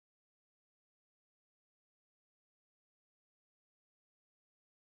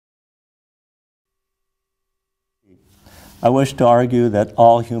I wish to argue that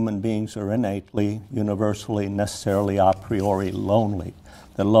all human beings are innately, universally, necessarily a priori lonely.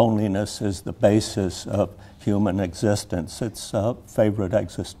 That loneliness is the basis of human existence. It's a favorite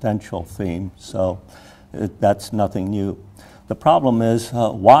existential theme, so that's nothing new. The problem is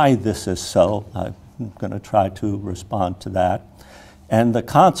why this is so. I'm going to try to respond to that. And the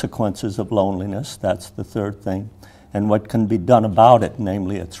consequences of loneliness, that's the third thing, and what can be done about it,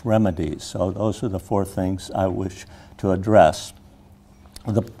 namely its remedies. So those are the four things I wish to address.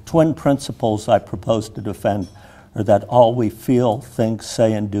 The twin principles I propose to defend are that all we feel, think,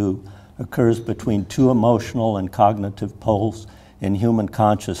 say, and do occurs between two emotional and cognitive poles in human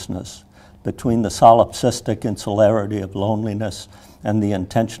consciousness, between the solipsistic insularity of loneliness and the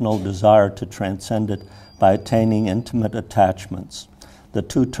intentional desire to transcend it by attaining intimate attachments. The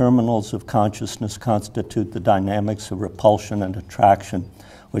two terminals of consciousness constitute the dynamics of repulsion and attraction,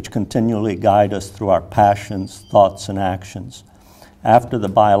 which continually guide us through our passions, thoughts, and actions. After the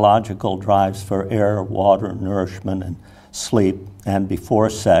biological drives for air, water, nourishment, and sleep, and before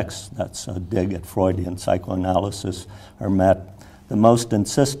sex, that's a dig at Freudian psychoanalysis, are met, the most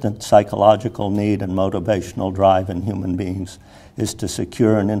insistent psychological need and motivational drive in human beings is to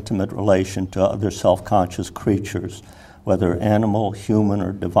secure an intimate relation to other self-conscious creatures, whether animal, human,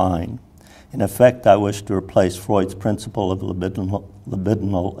 or divine. In effect, I wish to replace Freud's principle of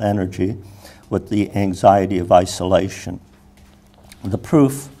libidinal energy with the anxiety of isolation. The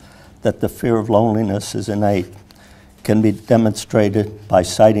proof that the fear of loneliness is innate can be demonstrated by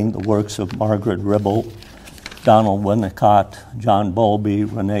citing the works of Margaret Ribble, Donald Winnicott, John Bowlby,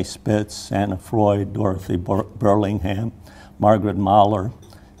 Renee Spitz, Anna Freud, Dorothy Burlingham, Margaret Mahler,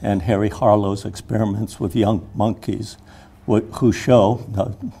 and Harry Harlow's experiments with young monkeys who show,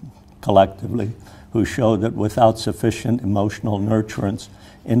 collectively, who show that without sufficient emotional nurturance,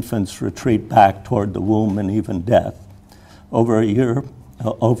 infants retreat back toward the womb and even death. Over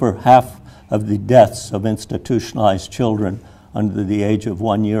half of the deaths of institutionalized children under the age of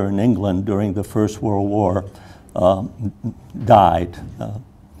 1 year in England during the First World War died.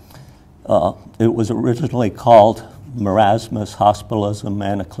 It was originally called marasmus, hospitalism,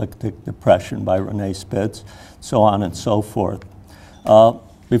 anaclitic depression by Renee Spitz, so on and so forth.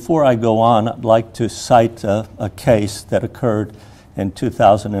 Before I go on, I'd like to cite a case that occurred in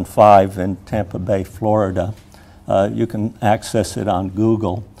 2005 in Tampa Bay, Florida. You can access it on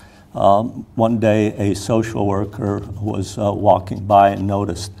Google. One day, a social worker was walking by and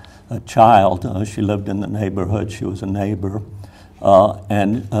noticed a child. She lived in the neighborhood. She was a neighbor.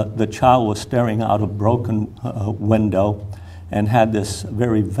 And the child was staring out a broken window and had this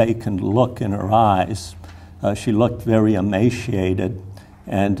very vacant look in her eyes. She looked very emaciated,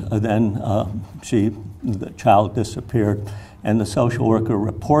 and then the child disappeared, and the social worker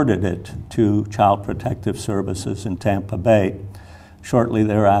reported it to Child Protective Services in Tampa Bay. Shortly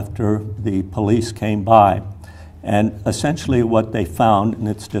thereafter, the police came by, and essentially what they found, and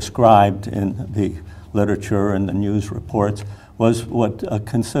it's described in the literature and the news reports, was what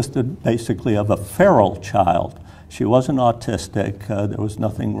consisted basically of a feral child. She wasn't autistic. There was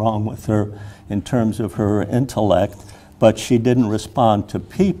nothing wrong with her in terms of her intellect, but she didn't respond to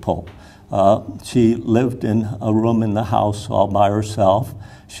people. She lived in a room in the house all by herself.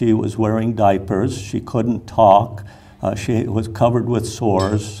 She was wearing diapers. She couldn't talk. She was covered with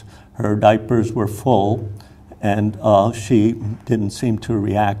sores. Her diapers were full, and she didn't seem to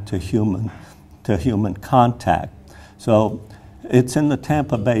react to human contact. So it's in the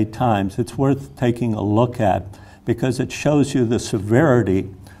Tampa Bay Times. It's worth taking a look at because it shows you the severity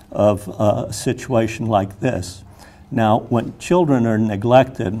of a situation like this. Now, when children are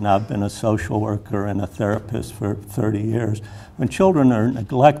neglected, and I've been a social worker and a therapist for 30 years, when children are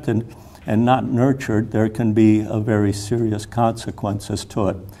neglected and not nurtured, there can be a very serious consequences to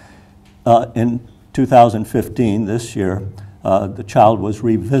it. In 2015, this year, the child was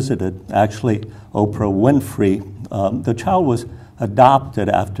revisited. Actually, Oprah Winfrey, the child was adopted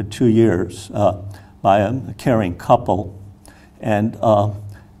after 2 years by a caring couple, and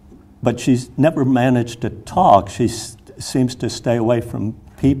but she's never managed to talk. She seems to stay away from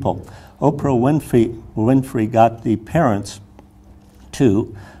people. Oprah Winfrey got the parents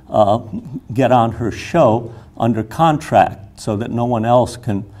to get on her show under contract so that no one else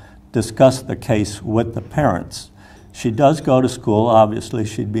can discuss the case with the parents. She does go to school. Obviously,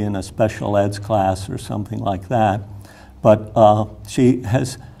 she'd be in a special eds class or something like that. But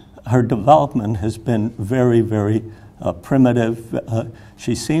her development has been very, very primitive.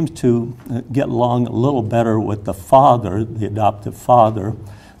 She seems to get along a little better with the father, the adoptive father,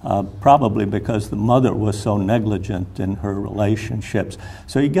 probably because the mother was so negligent in her relationships.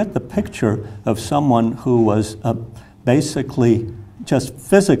 So you get the picture of someone who was basically just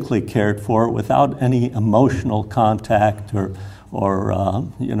physically cared for without any emotional contact or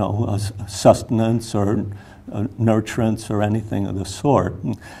sustenance or nurturance or anything of the sort.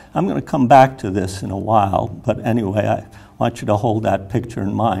 And I'm going to come back to this in a while, but anyway, I want you to hold that picture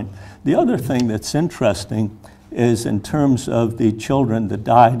in mind. The other thing that's interesting is in terms of the children that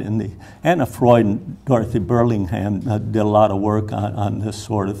died in the, Anna Freud and Dorothy Burlingham did a lot of work on this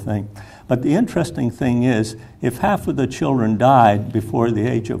sort of thing. But the interesting thing is, if half of the children died before the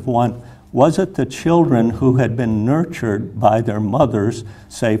age of 1, was it the children who had been nurtured by their mothers,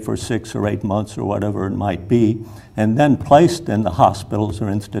 say for 6 or 8 months or whatever it might be, and then placed in the hospitals or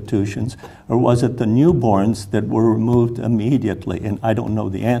institutions, or was it the newborns that were removed immediately? And I don't know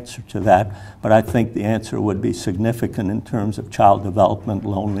the answer to that, but I think the answer would be significant in terms of child development,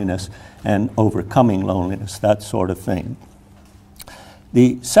 loneliness, and overcoming loneliness, that sort of thing.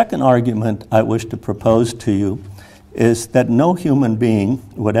 The second argument I wish to propose to you is that no human being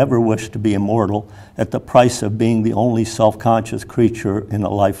would ever wish to be immortal at the price of being the only self-conscious creature in a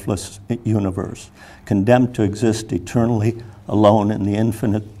lifeless universe, condemned to exist eternally alone in the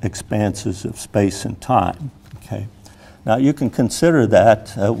infinite expanses of space and time. Okay. Now you can consider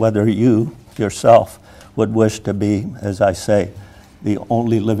that whether you yourself would wish to be, as I say, the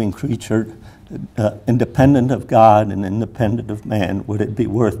only living creature independent of God and independent of man. Would it be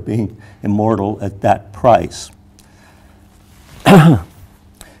worth being immortal at that price?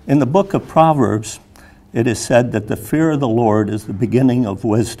 In the book of Proverbs, it is said that the fear of the Lord is the beginning of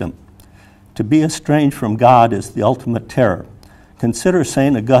wisdom. To be estranged from God is the ultimate terror. Consider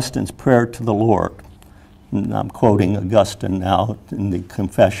St. Augustine's prayer to the Lord. And I'm quoting Augustine now in the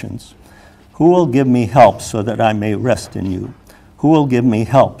Confessions. Who will give me help so that I may rest in you? Who will give me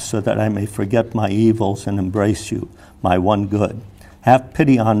help so that I may forget my evils and embrace you, my one good? Have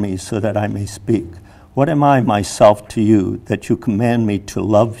pity on me so that I may speak. What am I myself to you, that you command me to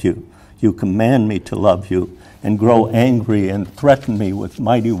love you? You command me to love you, and grow angry and threaten me with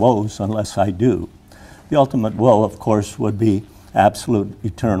mighty woes unless I do. The ultimate woe, of course, would be absolute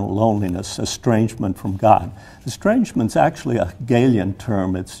eternal loneliness, estrangement from God. Estrangement's actually a Hegelian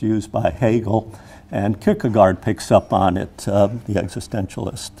term. It's used by Hegel, and Kierkegaard picks up on it, the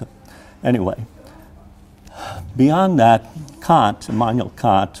existentialist. Anyway. Beyond that, Kant, Immanuel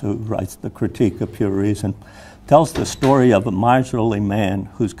Kant, who writes the Critique of Pure Reason, tells the story of a miserly man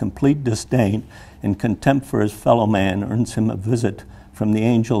whose complete disdain and contempt for his fellow man earns him a visit from the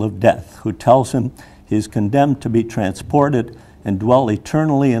angel of death, who tells him he is condemned to be transported and dwell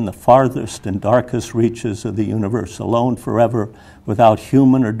eternally in the farthest and darkest reaches of the universe, alone forever, without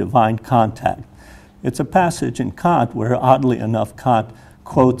human or divine contact. It's a passage in Kant where, oddly enough, Kant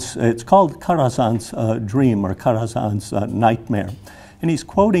quotes, it's called Karazan's dream or Karazan's nightmare. And he's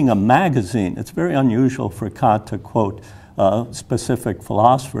quoting a magazine. It's very unusual for Kant to quote specific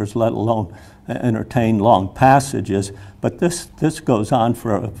philosophers, let alone entertain long passages. But this goes on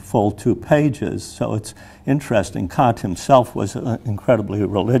for a full 2 pages, so it's interesting. Kant himself was incredibly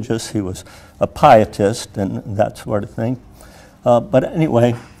religious. He was a pietist and that sort of thing. But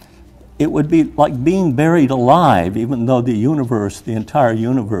anyway, it would be like being buried alive, even though the universe, the entire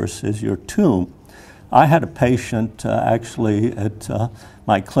universe, is your tomb. I had a patient actually at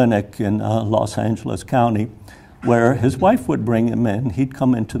my clinic in Los Angeles County where his wife would bring him in. He'd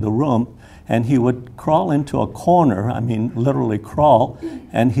come into the room and he would crawl into a corner, I mean literally crawl,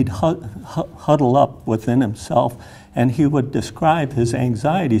 and he'd huddle up within himself, and he would describe his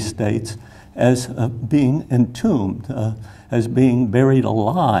anxiety states as being entombed, as being buried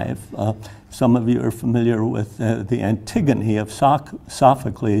alive. Some of you are familiar with the Antigone of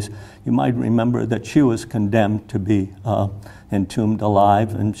Sophocles. You might remember that she was condemned to be entombed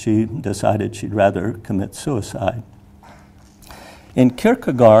alive, and she decided she'd rather commit suicide. In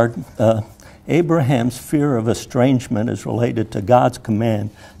Kierkegaard, Abraham's fear of estrangement is related to God's command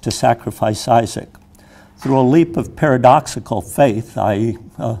to sacrifice Isaac. Through a leap of paradoxical faith, i.e.,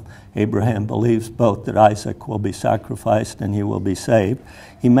 Abraham believes both that Isaac will be sacrificed and he will be saved,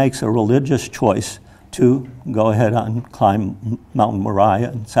 he makes a religious choice to go ahead and climb Mount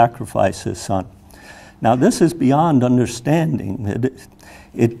Moriah and sacrifice his son. Now, this is beyond understanding.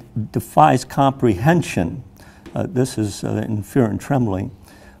 It defies comprehension. This is in Fear and Trembling.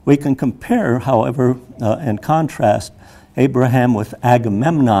 We can compare, however, and contrast Abraham with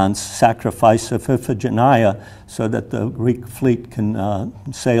Agamemnon's sacrifice of Iphigenia so that the Greek fleet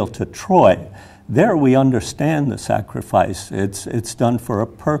can sail to Troy. There we understand the sacrifice. It's done for a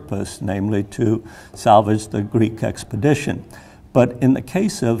purpose, namely to salvage the Greek expedition. But in the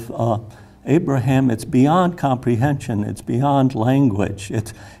case of Abraham, it's beyond comprehension, it's beyond language.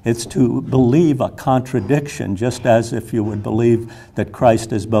 It's to believe a contradiction, just as if you would believe that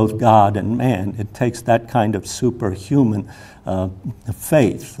Christ is both God and man. It takes that kind of superhuman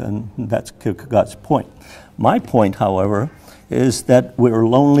faith, and that's Kierkegaard's point. My point, however, is that we're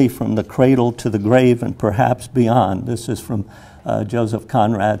lonely from the cradle to the grave and perhaps beyond. This is from Joseph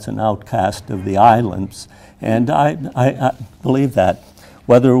Conrad's An Outcast of the Islands, and I believe that.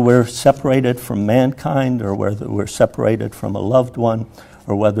 Whether we're separated from mankind, or whether we're separated from a loved one,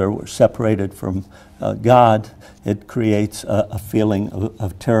 or whether we're separated from God, it creates a feeling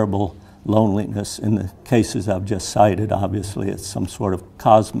of terrible loneliness. In the cases I've just cited, obviously, it's some sort of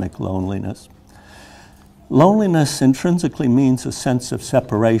cosmic loneliness. Loneliness intrinsically means a sense of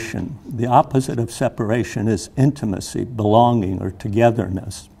separation. The opposite of separation is intimacy, belonging, or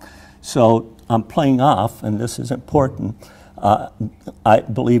togetherness. So I'm playing off, and this is important. I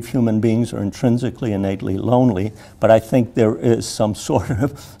believe human beings are intrinsically, innately lonely, but I think there is some sort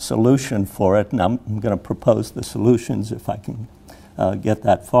of solution for it, and I'm going to propose the solutions if I can get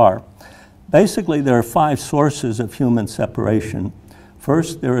that far. Basically, there are 5 sources of human separation.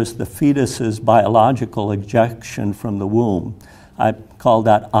 First, there is the fetus's biological ejection from the womb. I call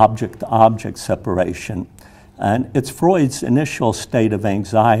that object-to-object separation, and it's Freud's initial state of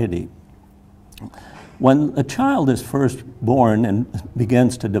anxiety. When a child is first born and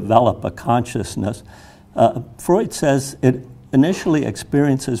begins to develop a consciousness, Freud says it initially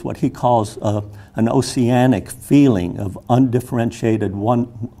experiences what he calls an oceanic feeling of undifferentiated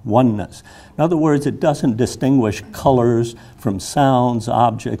oneness. In other words, it doesn't distinguish colors from sounds,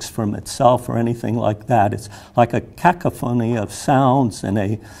 objects from itself, or anything like that. It's like a cacophony of sounds and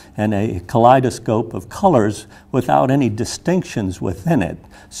a kaleidoscope of colors without any distinctions within it.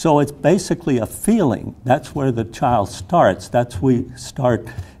 So it's basically a feeling. That's where the child starts. That's where we start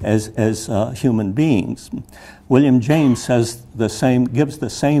as human beings. William James says gives the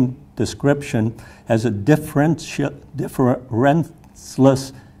same description as a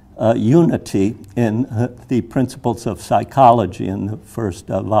differenceless unity in the Principles of Psychology, in the first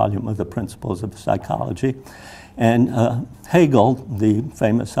volume of the Principles of Psychology. And Hegel, the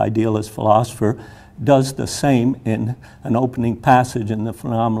famous idealist philosopher, does the same in an opening passage in the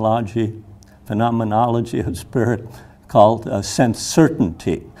Phenomenology of Spirit called Sense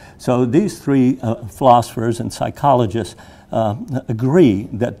Certainty. So these 3 philosophers and psychologists agree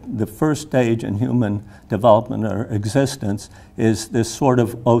that the first stage in human development or existence is this sort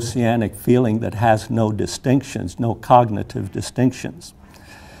of oceanic feeling that has no distinctions, no cognitive distinctions.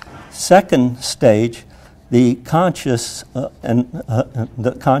 Second stage, the conscious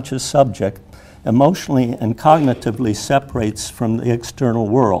subject emotionally and cognitively separates from the external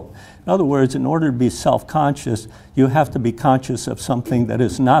world. In other words, in order to be self-conscious, you have to be conscious of something that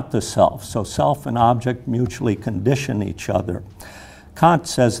is not the self. So self and object mutually condition each other. Kant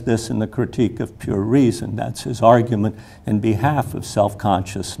says this in the Critique of Pure Reason. That's his argument in behalf of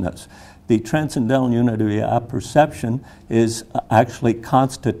self-consciousness. The transcendental unity of apperception is actually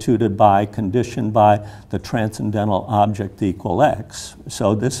constituted by, conditioned by, the transcendental object equal X.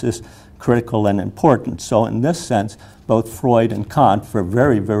 So this is critical and important. So in this sense, both Freud and Kant, for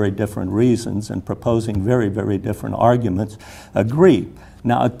very, very different reasons and proposing very, very different arguments, agree.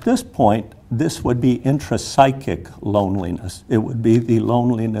 Now at this point, this would be intrapsychic loneliness. It would be the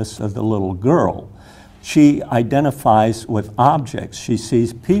loneliness of the little girl. She identifies with objects. She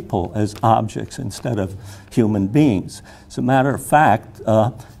sees people as objects instead of human beings. As a matter of fact,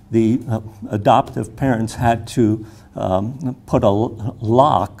 the adoptive parents had to put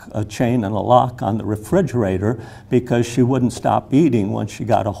a chain and a lock on the refrigerator because she wouldn't stop eating once she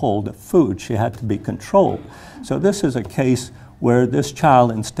got a hold of food. She had to be controlled. So this is a case where this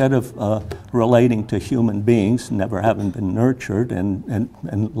child, instead of relating to human beings, never having been nurtured, and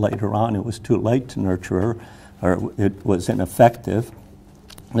later on it was too late to nurture her, or it was ineffective,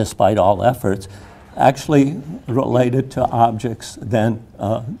 despite all efforts, actually related to objects than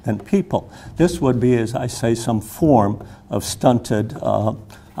people. This would be, as I say, some form of stunted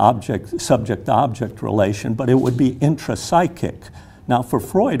subject-object relation, but it would be intrapsychic. Now, for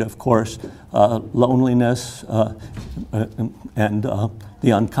Freud, of course, loneliness and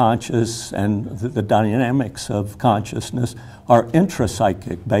the unconscious and the dynamics of consciousness are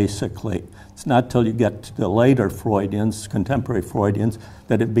intrapsychic, basically. It's not till you get to the later Freudians, contemporary Freudians,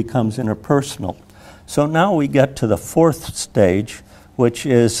 that it becomes interpersonal. So now we get to the 4th stage, which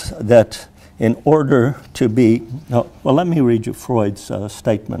is that in order to be, well, let me read you Freud's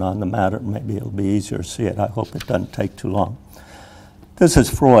statement on the matter. Maybe it'll be easier to see it. I hope it doesn't take too long. This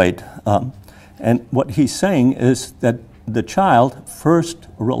is Freud, and what he's saying is that the child first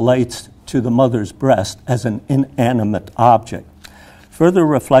relates to the mother's breast as an inanimate object. Further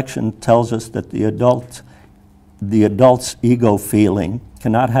reflection tells us that the adult's ego feeling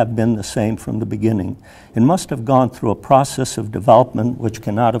cannot have been the same from the beginning. It must have gone through a process of development which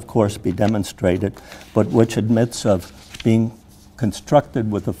cannot, of course, be demonstrated, but which admits of being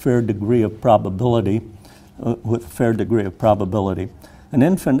constructed with a fair degree of probability. An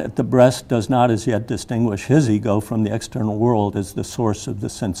infant at the breast does not as yet distinguish his ego from the external world as the source of the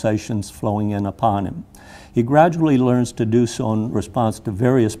sensations flowing in upon him. He gradually learns to do so in response to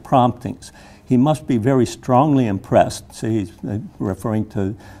various promptings. He must be very strongly impressed. See, he's referring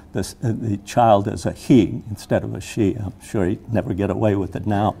to the child as a he instead of a she. I'm sure he'd never get away with it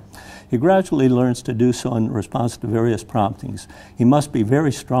now. He gradually learns to do so in response to various promptings. He must be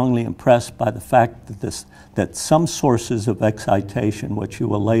very strongly impressed by the fact that some sources of excitation, which he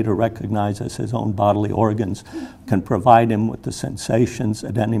will later recognize as his own bodily organs, can provide him with the sensations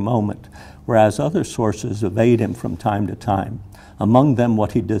at any moment, whereas other sources evade him from time to time. Among them,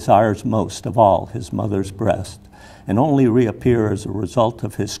 what he desires most of all, his mother's breast, and only reappear as a result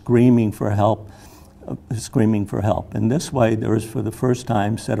of his screaming for help. In this way, there is for the first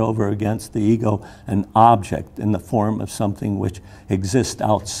time set over against the ego an object in the form of something which exists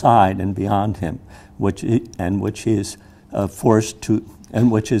outside and beyond him, which is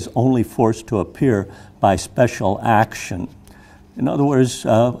only forced to appear by special action. In other words,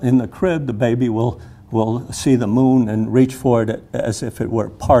 in the crib, the baby will see the moon and reach for it as if it were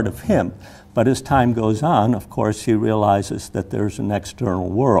part of him. But as time goes on, of course, he realizes that there's an external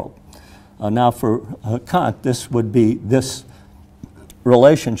world. Now, for Kant, this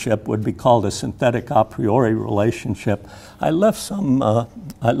relationship would be called a synthetic a priori relationship. I left some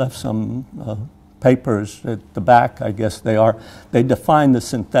papers at the back, I guess they are. They define the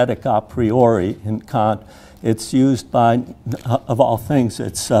synthetic a priori in Kant. It's used by, of all things,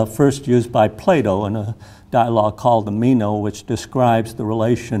 it's first used by Plato in a dialogue called the Meno, which describes the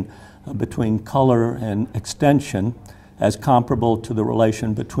relation between color and extension as comparable to the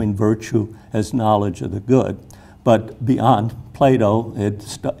relation between virtue as knowledge of the good. But beyond Plato,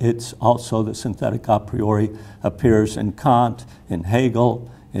 it's also the synthetic a priori appears in Kant, in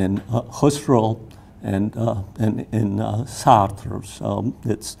Hegel, in Husserl, and in Sartre. So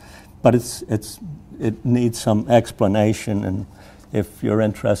it needs some explanation, and if you're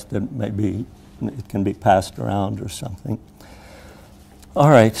interested, maybe it can be passed around or something. All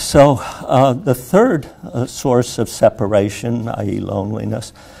right, so the third source of separation, i.e.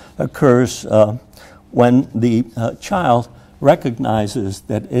 loneliness, occurs when the child recognizes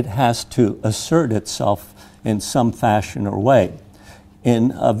that it has to assert itself in some fashion or way.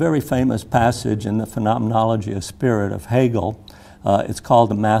 In a very famous passage in the Phenomenology of Spirit of Hegel, it's called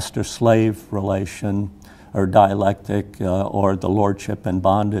the master-slave relation or dialectic, or the lordship and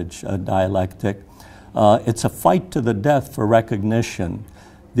bondage dialectic. It's a fight to the death for recognition.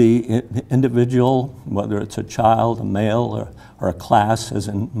 The individual, whether it's a child, a male, or a class, as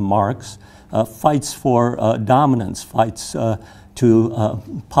in Marx, fights for dominance, fights to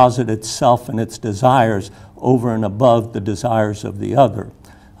posit itself and its desires over and above the desires of the other.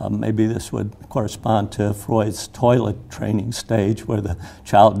 Maybe this would correspond to Freud's toilet training stage, where the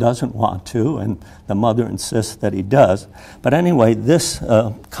child doesn't want to and the mother insists that he does. But anyway, this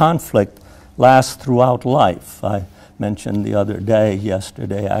conflict lasts throughout life. I mentioned the other day,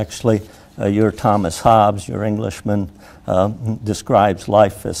 yesterday actually, your Thomas Hobbes, your Englishman, describes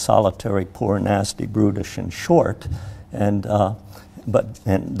life as solitary, poor, nasty, brutish, and short, and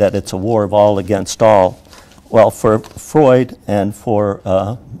that it's a war of all against all. Well, for Freud and for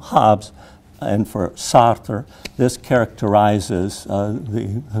Hobbes and for Sartre, this characterizes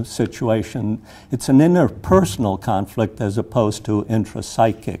the situation. It's an interpersonal conflict as opposed to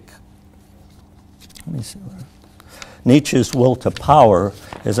intrapsychic. Let me see. Nietzsche's will to power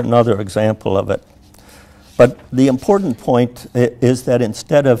is another example of it. But the important point is that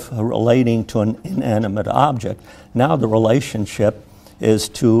instead of relating to an inanimate object, now the relationship is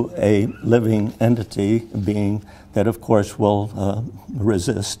to a living entity, being that, of course, will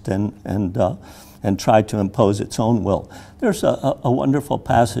resist and try to impose its own will. There's a wonderful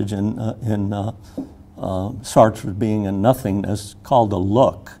passage in Sartre's Being and Nothingness called The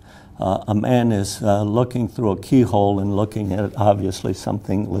Look. A man is looking through a keyhole and looking at, obviously,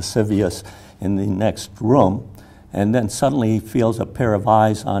 something lascivious in the next room, and then suddenly he feels a pair of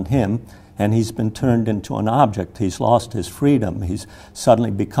eyes on him, and he's been turned into an object. He's lost his freedom. He's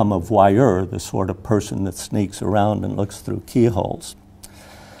suddenly become a voyeur, the sort of person that sneaks around and looks through keyholes.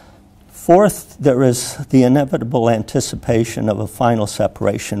 Fourth, there is the inevitable anticipation of a final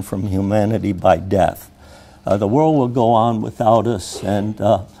separation from humanity by death. The world will go on without us, and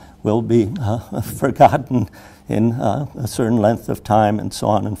will be forgotten in a certain length of time, and so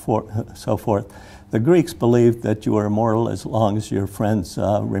on and so forth. The Greeks believed that you were immortal as long as your friends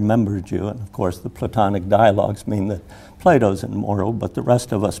remembered you, and of course the Platonic dialogues mean that Plato's immortal, but the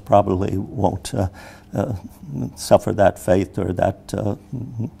rest of us probably won't suffer that fate or that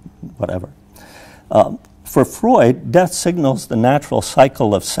whatever. For Freud, death signals the natural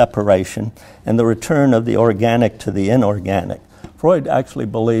cycle of separation and the return of the organic to the inorganic. Freud actually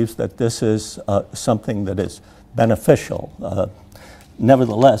believes that this is something that is beneficial.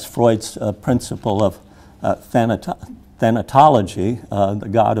 Nevertheless, Freud's principle of thanatology, the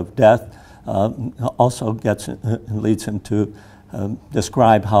god of death, also leads him to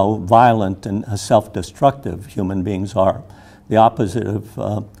describe how violent and self-destructive human beings are. The opposite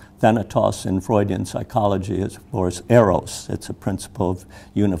of thanatos in Freudian psychology is, of course, eros. It's a principle of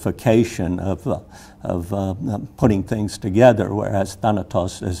unification, of putting things together, whereas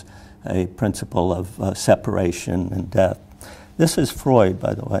thanatos is a principle of separation and death. This is Freud,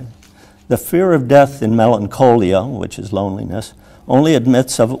 by the way. The fear of death in melancholia, which is loneliness, only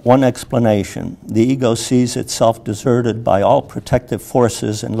admits of one explanation. The ego sees itself deserted by all protective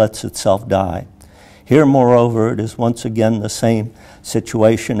forces and lets itself die. Here, moreover, it is once again the same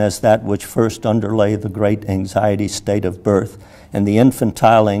situation as that which first underlay the great anxiety state of birth and the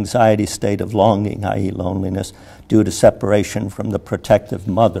infantile anxiety state of longing, i.e. loneliness, due to separation from the protective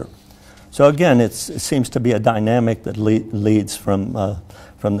mother. So again, it seems to be a dynamic that leads from the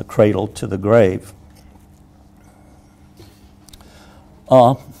cradle to the grave.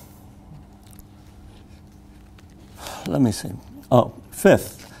 Let me see.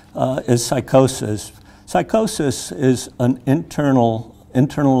 Fifth is psychosis. Psychosis is an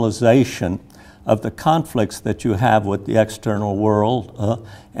internalization of the conflicts that you have with the external world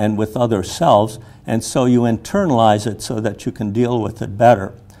and with other selves, and so you internalize it so that you can deal with it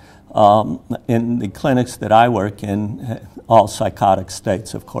better. In the clinics that I work in, all psychotic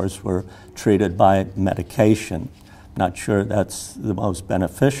states, of course, were treated by medication. Not sure that's the most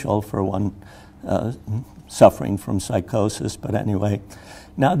beneficial for one suffering from psychosis, but anyway.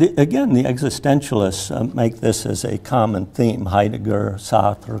 Now, again, the existentialists make this as a common theme, Heidegger,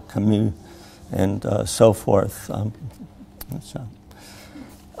 Sartre, Camus, and so forth.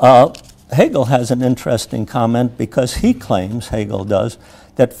 Hegel has an interesting comment because he claims, Hegel does,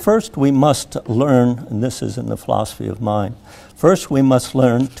 that first we must learn, and this is in the philosophy of mind, first we must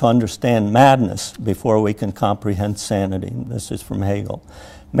learn to understand madness before we can comprehend sanity. This is from Hegel.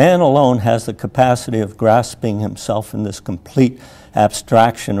 Man alone has the capacity of grasping himself in this complete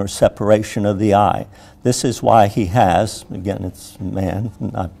abstraction or separation of the I. This is why he has, again it's man,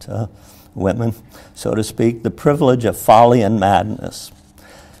 not women, so to speak, the privilege of folly and madness.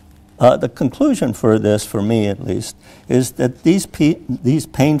 The conclusion for this, for me at least, is that these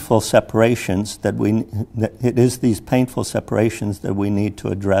painful separations that we need to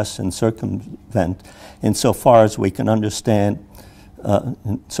address and circumvent, insofar as we can understand,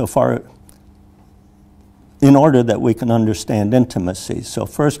 in order that we can understand intimacy. So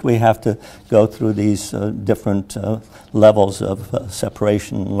first we have to go through these different levels of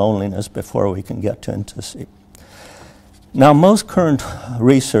separation and loneliness before we can get to intimacy. Now, most current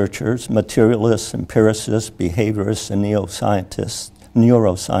researchers, materialists, empiricists, behaviorists, and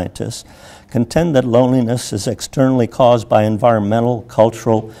neuroscientists, contend that loneliness is externally caused by environmental,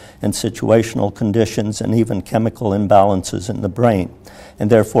 cultural, and situational conditions and even chemical imbalances in the brain, and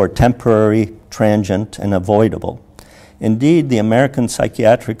therefore temporary, transient, and avoidable. Indeed, the American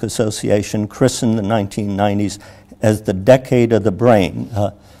Psychiatric Association christened the 1990s as the decade of the brain.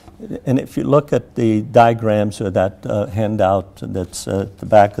 And if you look at the diagrams or that handout that's at the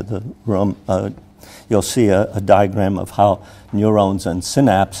back of the room, you'll see a diagram of how neurons and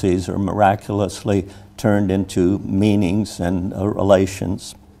synapses are miraculously turned into meanings and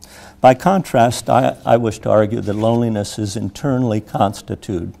relations. By contrast, I wish to argue that loneliness is internally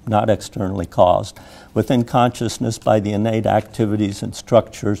constituted, not externally caused, within consciousness by the innate activities and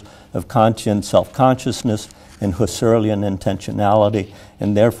structures of Kantian self-consciousness and Husserlian intentionality,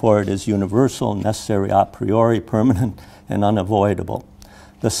 and therefore it is universal, necessary a priori, permanent, and unavoidable.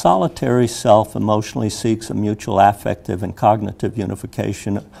 The solitary self emotionally seeks a mutual affective and cognitive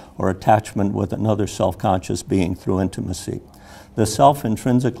unification or attachment with another self-conscious being through intimacy. The self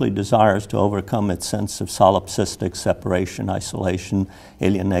intrinsically desires to overcome its sense of solipsistic separation, isolation,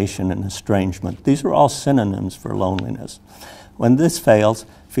 alienation, and estrangement. These are all synonyms for loneliness. When this fails,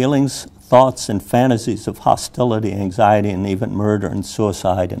 feelings, thoughts, and fantasies of hostility, anxiety, and even murder and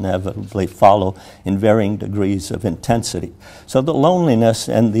suicide inevitably follow in varying degrees of intensity. So the loneliness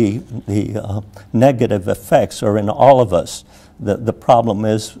and the negative effects are in all of us, The problem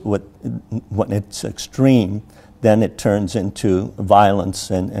is when it's extreme, then it turns into violence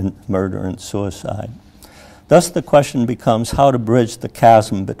and murder and suicide. Thus, the question becomes how to bridge the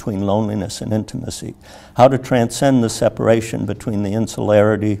chasm between loneliness and intimacy, how to transcend the separation between the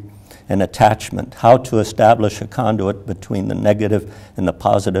insularity and attachment, how to establish a conduit between the negative and the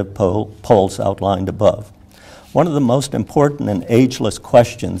positive poles outlined above. One of the most important and ageless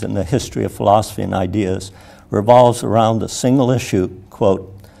questions in the history of philosophy and ideas revolves around a single issue,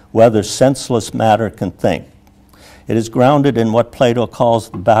 quote, whether senseless matter can think. It is grounded in what Plato calls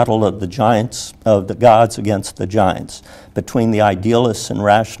the battle of the giants, of the gods against the giants, between the idealists and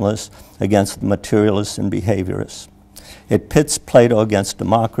rationalists against the materialists and behaviorists. It pits Plato against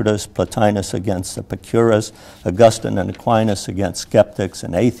Democritus, Plotinus against Epicurus, Augustine and Aquinas against skeptics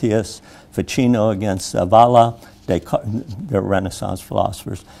and atheists, Ficino against Valla, Descartes, they're Renaissance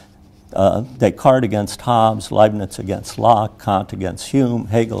philosophers, Descartes against Hobbes, Leibniz against Locke, Kant against Hume,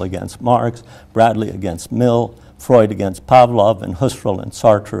 Hegel against Marx, Bradley against Mill, Freud against Pavlov, and Husserl and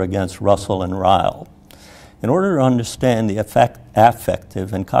Sartre against Russell and Ryle. In order to understand the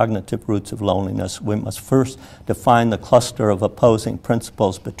affective and cognitive roots of loneliness, we must first define the cluster of opposing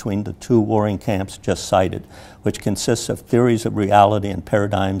principles between the two warring camps just cited, which consists of theories of reality and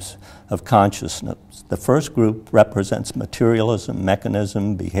paradigms of consciousness. The first group represents materialism,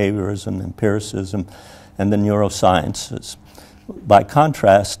 mechanism, behaviorism, empiricism, and the neurosciences. By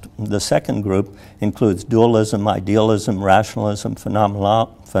contrast, the second group includes dualism, idealism, rationalism,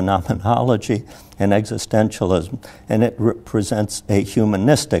 phenomenology, and existentialism, and it represents a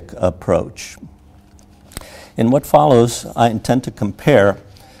humanistic approach. In what follows, I intend to compare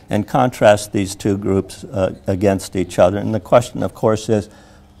and contrast these two groups against each other. And the question, of course, is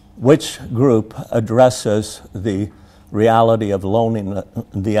which group addresses the reality of loneliness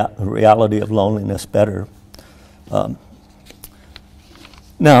better?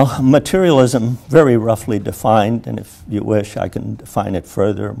 Now, materialism, very roughly defined, and if you wish, I can define it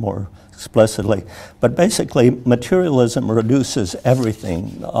further, more explicitly. But basically, materialism reduces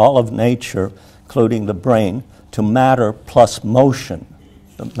everything, all of nature, including the brain, to matter plus motion.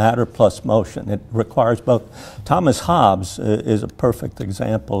 Matter plus motion. It requires both. Thomas Hobbes is a perfect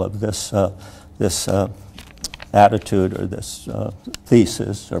example of this, attitude or this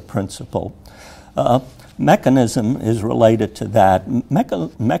thesis or principle. Mechanism is related to that.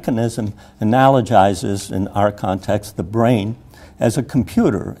 Mechanism analogizes, in our context, the brain as a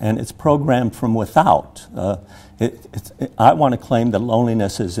computer, and it's programmed from without. I want to claim that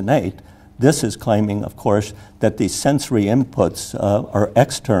loneliness is innate. This is claiming, of course, that the sensory inputs are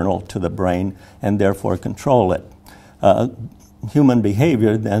external to the brain and therefore control it. Human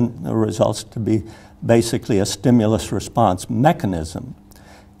behavior then results to be basically a stimulus-response mechanism.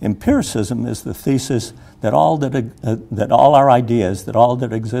 Empiricism is the thesis that all our ideas, that all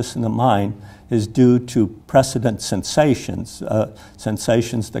that exists in the mind is due to precedent sensations,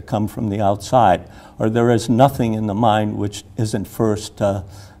 sensations that come from the outside, or there is nothing in the mind which isn't first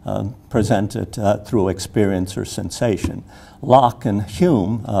presented through experience or sensation. Locke and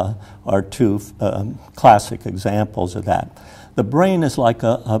Hume are two classic examples of that. The brain is like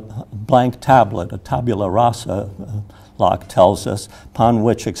a blank tablet, a tabula rasa, Locke tells us, upon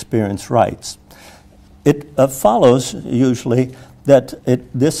which experience writes. It follows, usually, that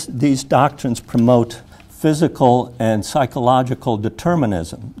these doctrines promote physical and psychological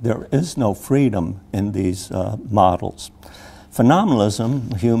determinism. There is no freedom in these models.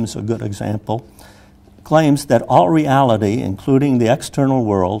 Phenomenalism, Hume's a good example, claims that all reality, including the external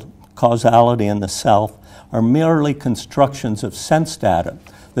world, causality, and the self, are merely constructions of sense data.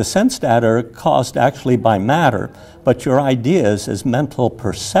 The sense data are caused actually by matter, but your ideas as mental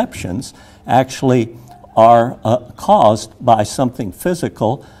perceptions actually are caused by something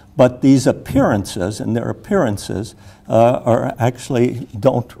physical, but these appearances, and their appearances, are actually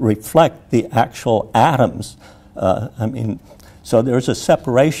don't reflect the actual atoms. So there's a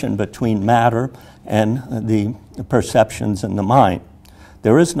separation between matter and the perceptions in the mind.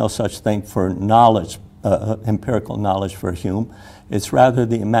 There is no such thing for knowledge, empirical knowledge for Hume. It's rather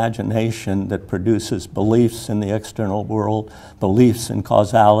the imagination that produces beliefs in the external world, beliefs in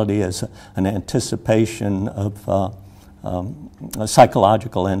causality as an anticipation of a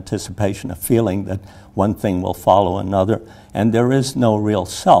psychological anticipation, a feeling that one thing will follow another, and there is no real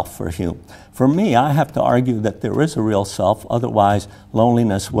self for Hume. For me, I have to argue that there is a real self, otherwise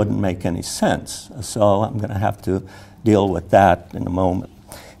loneliness wouldn't make any sense. So I'm going to have to deal with that in a moment.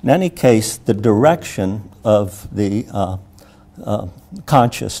 In any case, the direction of the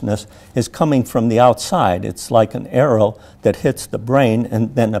consciousness is coming from the outside. It's like an arrow that hits the brain,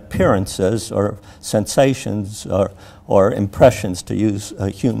 and then appearances or sensations or impressions, to use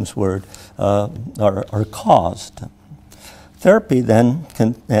Hume's word, are caused. Therapy then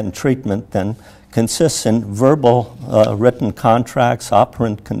and treatment then consists in verbal written contracts,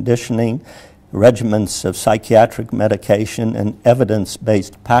 operant conditioning, regimens of psychiatric medication, and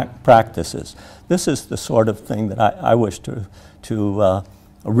evidence-based practices. This is the sort of thing that I wish to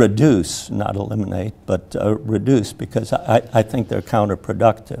reduce, not eliminate, but reduce, because I think they're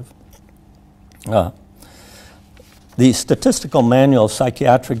counterproductive. The Statistical Manual of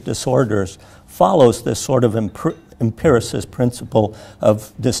Psychiatric Disorders follows this sort of empiricist principle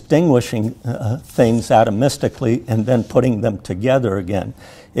of distinguishing things atomistically and then putting them together again.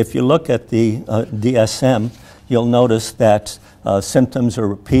 If you look at the DSM, you'll notice that symptoms are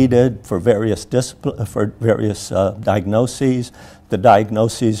repeated for various diagnoses. The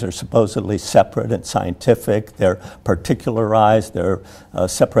diagnoses are supposedly separate and scientific. They're particularized. They're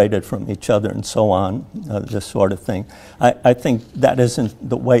separated from each other, and so on. This sort of thing. I think that isn't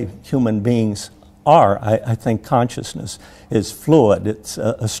the way human beings are. I think consciousness is fluid. It's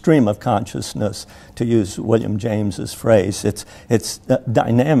a stream of consciousness, to use William James's phrase. It's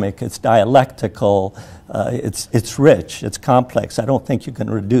dynamic. It's dialectical. It's rich. It's complex. I don't think you can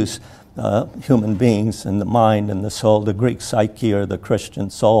reduce human beings and the mind and the soul, the Greek psyche or the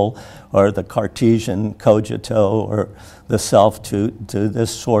Christian soul or the Cartesian cogito or the self to this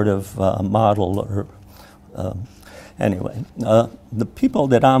sort of model or anyway. The people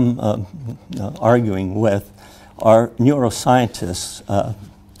that I'm arguing with are neuroscientists,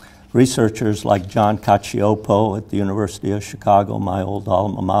 researchers like John Cacioppo at the University of Chicago, my old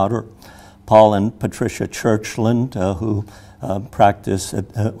alma mater, Paul and Patricia Churchland, who practice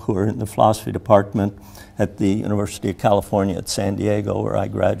who are in the philosophy department at the University of California at San Diego, where I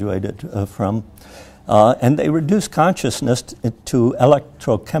graduated from. And they reduce consciousness to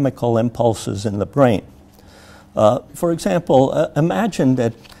electrochemical impulses in the brain. For example, imagine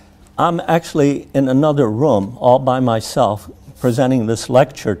that I'm actually in another room all by myself presenting this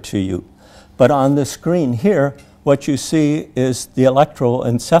lecture to you. But on the screen here, what you see is the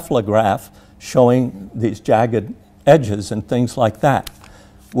electroencephalograph showing these jagged edges and things like that.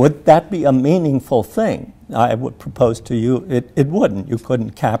 Would that be a meaningful thing? I would propose to you it wouldn't. You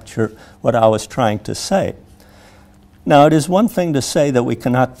couldn't capture what I was trying to say. Now, it is one thing to say that we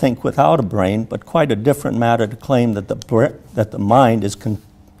cannot think without a brain, but quite a different matter to claim that the mind is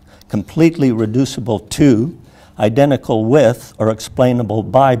completely reducible to, identical with, or explainable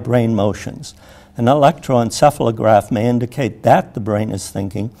by brain motions. An electroencephalograph may indicate that the brain is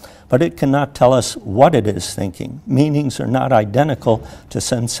thinking, but it cannot tell us what it is thinking. Meanings are not identical to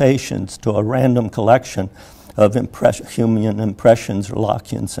sensations, to a random collection of human impressions or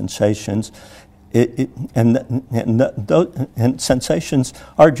Lockean sensations. And sensations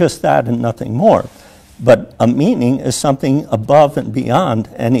are just that and nothing more. But a meaning is something above and beyond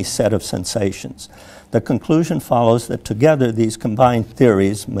any set of sensations. The conclusion follows that together these combined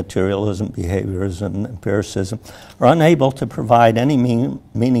theories, materialism, behaviorism, empiricism, are unable to provide any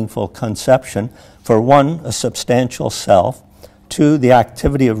meaningful conception for one, a substantial self, two, the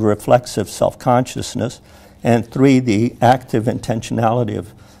activity of reflexive self-consciousness, and three, the active intentionality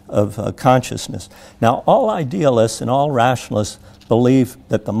of consciousness. Now, all idealists and all rationalists believe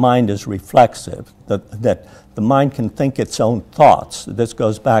that the mind is reflexive, that the mind can think its own thoughts. This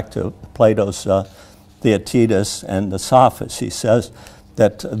goes back to Plato's Theaetetus and the Sophists. He says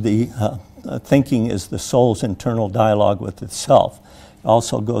that the thinking is the soul's internal dialogue with itself. It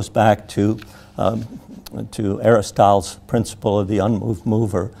also goes back to Aristotle's principle of the unmoved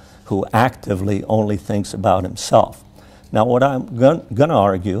mover, who actively only thinks about himself. Now, what I'm going to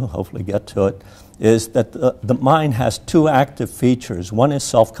argue, hopefully get to it, is that the mind has two active features. One is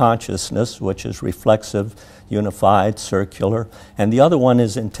self-consciousness, which is reflexive, unified, circular, and the other one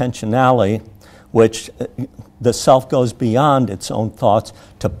is intentionality, which the self goes beyond its own thoughts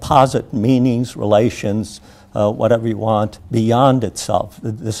to posit meanings, relations, whatever you want, beyond itself.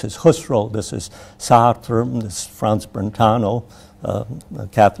 This is Husserl, this is Sartre, this is Franz Brentano, a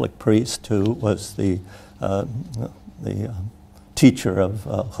Catholic priest who was the teacher of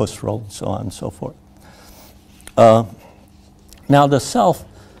Husserl, and so on and so forth. Now the self,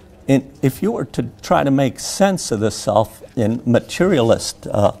 if you were to try to make sense of the self in materialist,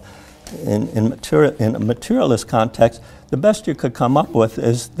 in a materialist context, the best you could come up with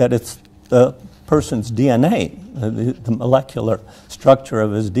is that it's the person's DNA, the molecular structure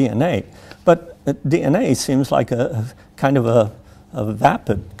of his DNA. But DNA seems like a kind of a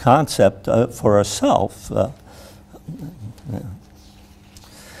vapid concept for a self. Yeah.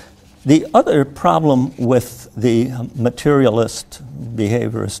 The other problem with the materialist,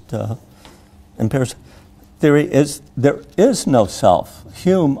 behaviorist, empiricist theory is there is no self.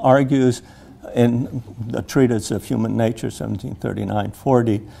 Hume argues in the Treatise of Human Nature,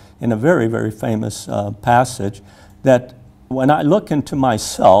 1739-40, in a very, very famous passage, that when I look into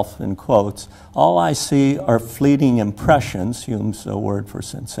myself, in quotes, all I see are fleeting impressions, Hume's a word for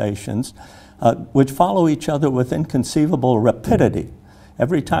sensations, which follow each other with inconceivable rapidity.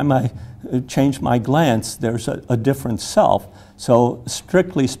 Every time I change my glance, there's a different self. So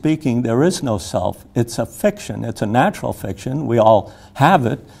strictly speaking, there is no self. It's a fiction. It's a natural fiction. We all have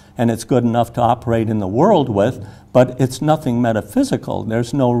it, and it's good enough to operate in the world with, but it's nothing metaphysical.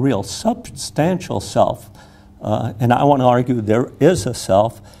 There's no real substantial self. And I want to argue there is a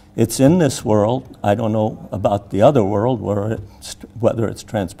self. It's in this world. I don't know about the other world, whether it's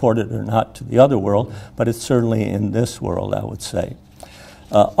transported or not to the other world, but it's certainly in this world, I would say.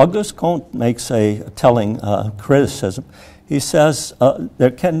 Auguste Comte makes a telling criticism. He says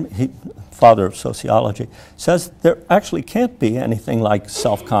father of sociology, says there actually can't be anything like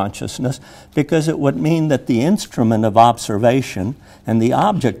self-consciousness because it would mean that the instrument of observation and the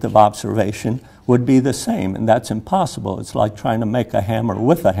object of observation would be the same, and that's impossible. It's like trying to make a hammer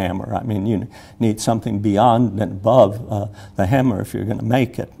with a hammer. I mean, you need something beyond and above the hammer if you're going to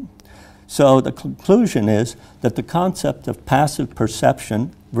make it. So the conclusion is that the concept of passive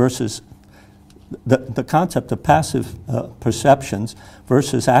perception versus the concept of passive perceptions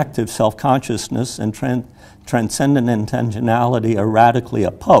versus active self-consciousness and transcendent intentionality are radically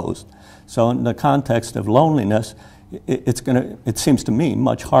opposed. So in the context of loneliness, it seems to me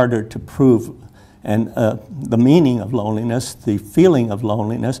much harder to prove and the meaning of loneliness, the feeling of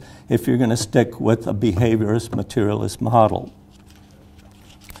loneliness, if you're going to stick with a behaviorist, materialist model.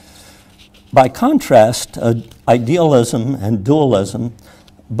 By contrast, idealism and dualism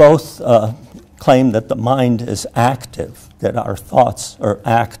both claim that the mind is active, that our thoughts are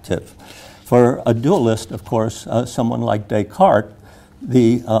active. For a dualist, of course, someone like Descartes,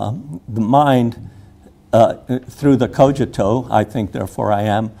 the mind, through the cogito, I think, therefore I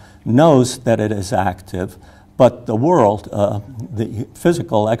am, knows that it is active, but the world, the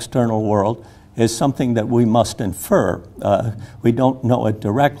physical external world, is something that we must infer. We don't know it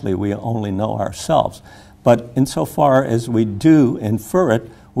directly, we only know ourselves. But insofar as we do infer it,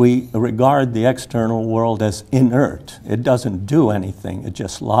 we regard the external world as inert. It doesn't do anything, it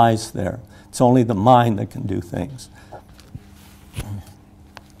just lies there. It's only the mind that can do things.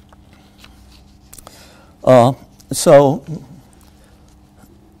 So,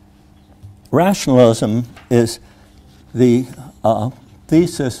 rationalism is the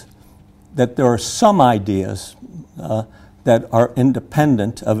thesis that there are some ideas that are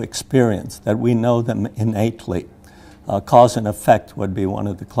independent of experience, that we know them innately. Cause and effect would be one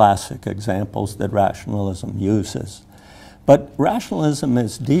of the classic examples that rationalism uses. But rationalism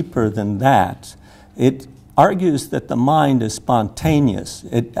is deeper than that. It argues that the mind is spontaneous.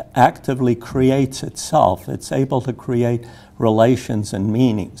 It actively creates itself. It's able to create relations and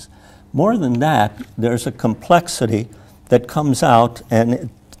meanings. More than that, there's a complexity that comes out, and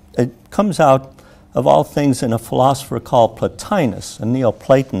it comes out of all things in a philosopher called Plotinus, a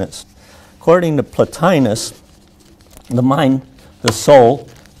Neoplatonist. According to Plotinus, the mind, the soul,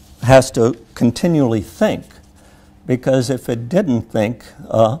 has to continually think, because if it didn't think,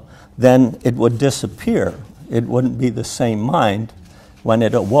 then it would disappear. It wouldn't be the same mind when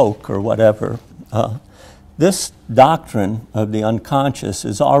it awoke or whatever. This doctrine of the unconscious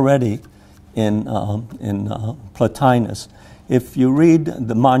is already in Plotinus. If you read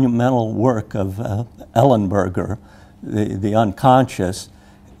the monumental work of Ellenberger, the unconscious,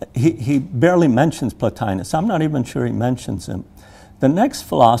 he barely mentions Plotinus. I'm not even sure he mentions him. The next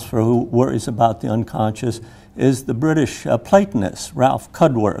philosopher who worries about the unconscious is the British Platonist, Ralph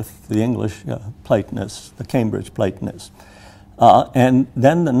Cudworth, the English Platonist, the Cambridge Platonist. And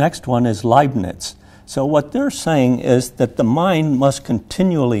then the next one is Leibniz. So what they're saying is that the mind must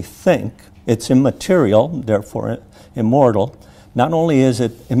continually think. It's immaterial, therefore immortal. Not only is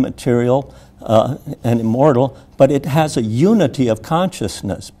it immaterial and immortal, but it has a unity of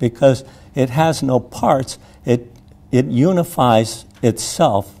consciousness because it has no parts. It unifies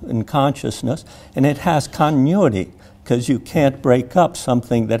itself in consciousness, and it has continuity because you can't break up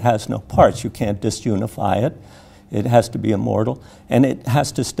something that has no parts. You can't disunify it. It has to be immortal, and it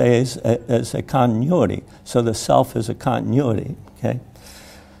has to stay as a continuity. So the self is a continuity. Okay.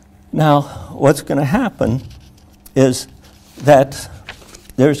 Now, what's going to happen is that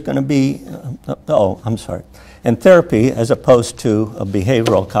there's going to be, in therapy, as opposed to a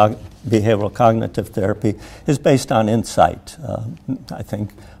behavioral behavioral cognitive therapy is based on insight. I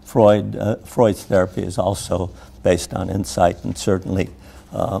think Freud's therapy is also based on insight, and certainly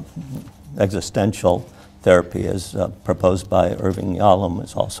existential therapy, as proposed by Irving Yalom,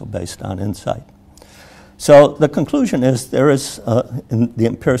 is also based on insight. So the conclusion is the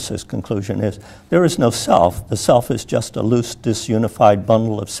empiricist conclusion is there is no self. The self is just a loose, disunified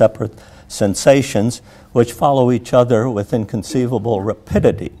bundle of separate sensations which follow each other with inconceivable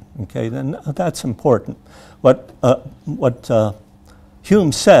rapidity. Okay, then that's important. What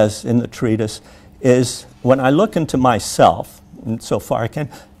Hume says in the treatise is, when I look into myself, and so far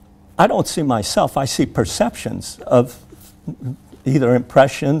I don't see myself, I see perceptions of either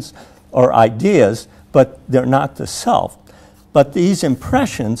impressions or ideas, but they're not the self. But these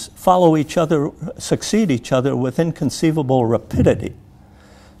impressions follow each other, succeed each other with inconceivable rapidity.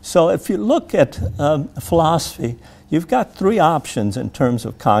 So if you look at philosophy, you've got three options in terms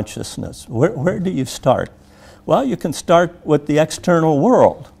of consciousness. Where do you start? Well, you can start with the external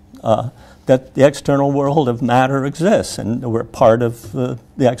world, that the external world of matter exists, and we're part of the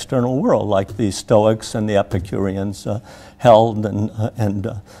external world, like the Stoics and the Epicureans held, and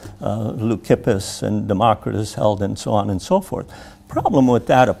Leucippus and Democritus held, and so on and so forth. The problem with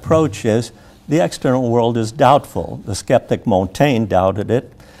that approach is the external world is doubtful. The skeptic Montaigne doubted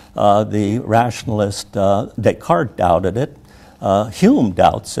it. The rationalist Descartes doubted it. Hume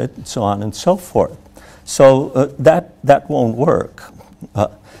doubts it, and so on and so forth. So that won't work.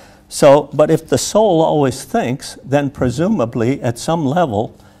 But if the soul always thinks, then presumably at some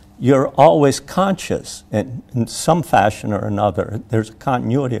level you're always conscious in some fashion or another. There's a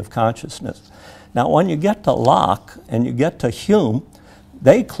continuity of consciousness. Now, when you get to Locke and you get to Hume,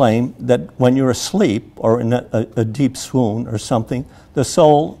 they claim that when you're asleep or in a deep swoon or something, the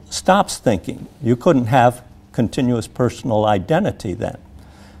soul stops thinking. You couldn't have continuous personal identity then.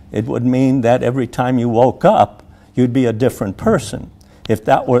 It would mean that every time you woke up, you'd be a different person. If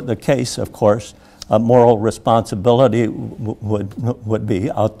that were the case, of course, moral responsibility would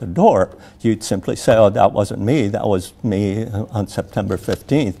be out the door. You'd simply say, oh, that wasn't me, that was me on September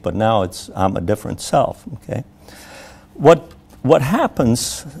 15th, but now I'm a different self, okay? What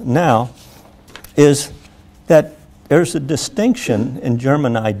happens now is that there's a distinction in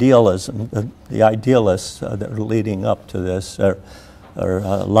German idealism. The idealists that are leading up to this are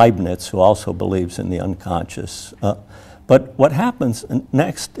Leibniz, who also believes in the unconscious. But what happens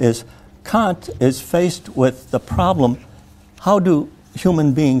next is Kant is faced with the problem, how do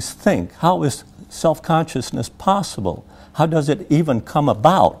human beings think? How is self-consciousness possible? How does it even come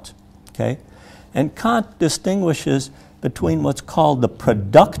about? Okay? And Kant distinguishes between what's called the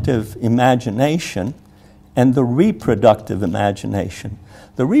productive imagination and the reproductive imagination.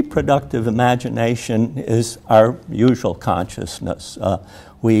 The reproductive imagination is our usual consciousness.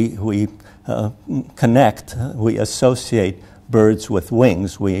 We connect, we associate birds with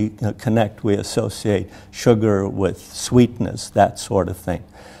wings, we we associate sugar with sweetness, that sort of thing.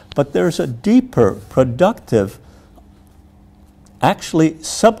 But there's a deeper, productive, actually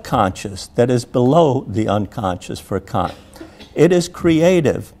subconscious that is below the unconscious for Kant. It is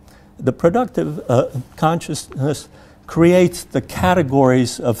creative. The productive consciousness creates the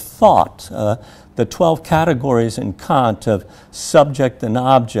categories of thought, the 12 categories in Kant of subject and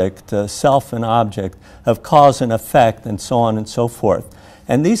object, self and object, of cause and effect, and so on and so forth.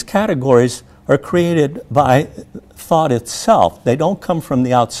 And these categories are created by thought itself. They don't come from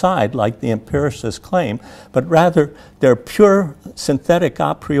the outside like the empiricists claim, but rather they're pure synthetic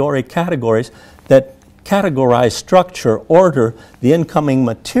a priori categories that categorize, structure, order the incoming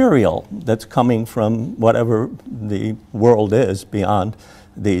material that's coming from whatever the world is beyond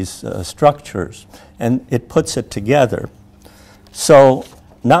these structures, and it puts it together. So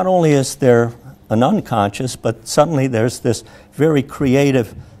not only is there an unconscious, but suddenly there's this very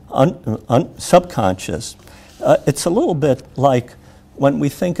creative subconscious. It's a little bit like when we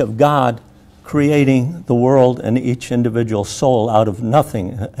think of God creating the world and each individual soul out of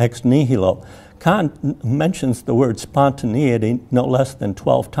nothing, ex nihilo. Kant mentions the word spontaneity no less than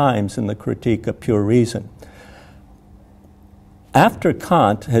 12 times in the Critique of Pure Reason. After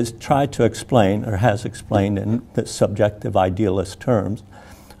Kant has tried to explain, or has explained in the subjective idealist terms,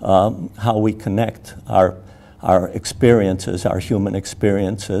 how we connect our experiences, our human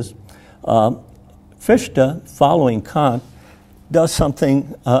experiences, Fichte, following Kant, does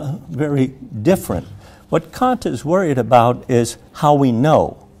something very different. What Kant is worried about is how we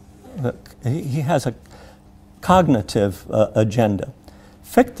know. He has a cognitive agenda.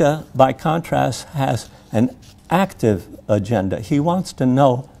 Fichte, by contrast, has an active agenda. He wants to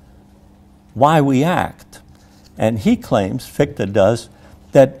know why we act. And he claims, Fichte does,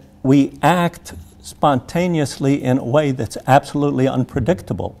 that we act spontaneously in a way that's absolutely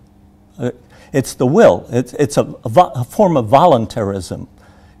unpredictable. It's the will. It's a form of voluntarism.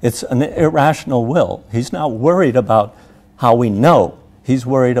 It's an irrational will. He's not worried about how we know. He's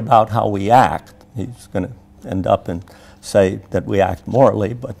worried about how we act. He's going to end up and say that we act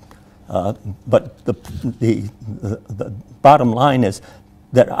morally, but the bottom line is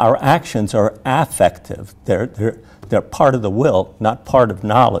that our actions are affective. They're part of the will, not part of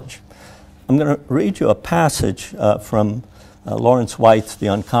knowledge. I'm going to read you a passage from Lawrence White's The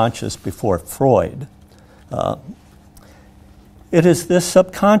Unconscious before Freud. It is this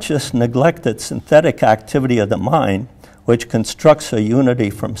subconscious, neglected, synthetic activity of the mind which constructs a unity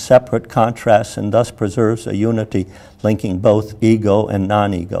from separate contrasts and thus preserves a unity linking both ego and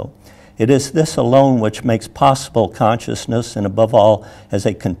non-ego. It is this alone which makes possible consciousness, and above all, as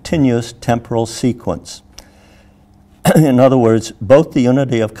a continuous temporal sequence. In other words, both the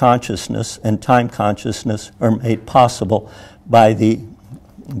unity of consciousness and time consciousness are made possible by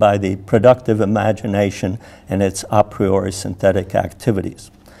the productive imagination and its a priori synthetic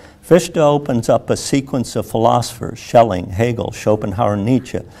activities. Fichte opens up a sequence of philosophers, Schelling, Hegel, Schopenhauer,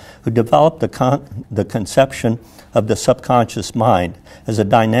 Nietzsche, who developed the conception of the subconscious mind as a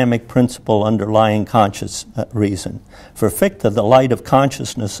dynamic principle underlying conscious reason. For Fichte, the light of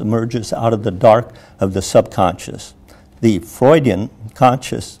consciousness emerges out of the dark of the subconscious. The Freudian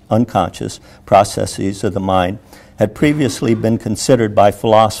unconscious processes of the mind had previously been considered by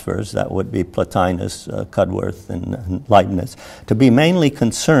philosophers, that would be Plotinus, Cudworth, and Leibniz, to be mainly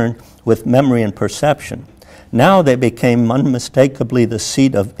concerned with memory and perception. Now they became unmistakably the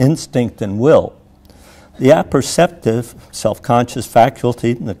seat of instinct and will. The apperceptive, self-conscious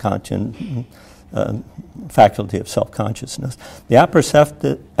faculty, the faculty of self-consciousness, the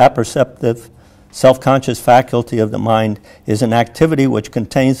apperceptive self-conscious faculty of the mind is an activity which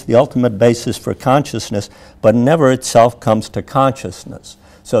contains the ultimate basis for consciousness, but never itself comes to consciousness.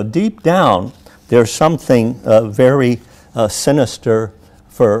 So deep down, there's something very sinister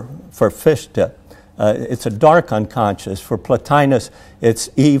for Fichte. It's a dark unconscious. For Plotinus, it's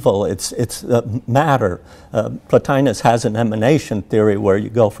evil, it's matter. Plotinus has an emanation theory where you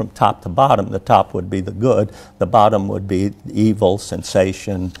go from top to bottom. The top would be the good, the bottom would be evil,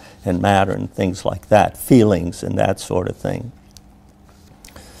 sensation, and matter, and things like that, feelings and that sort of thing.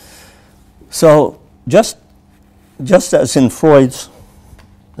 So just as in Freud's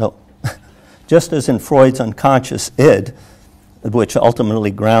unconscious id, which ultimately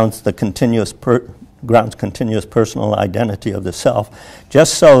grounds the continuous personal identity of the self,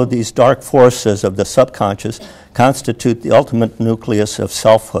 just so these dark forces of the subconscious constitute the ultimate nucleus of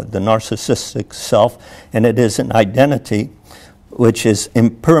selfhood, the narcissistic self, and it is an identity which is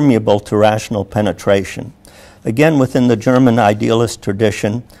impermeable to rational penetration. Again, within the German idealist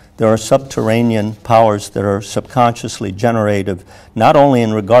tradition, there are subterranean powers that are subconsciously generative, not only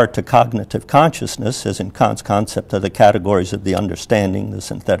in regard to cognitive consciousness, as in Kant's concept of the categories of the understanding, the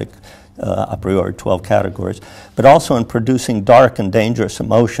synthetic a priori 12 categories, but also in producing dark and dangerous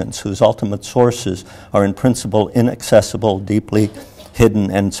emotions whose ultimate sources are in principle inaccessible, deeply hidden,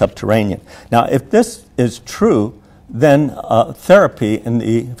 and subterranean. Now, if this is true, then therapy in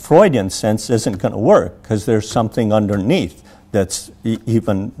the Freudian sense isn't going to work because there's something underneath that's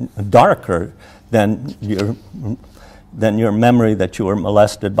even darker than your memory that you were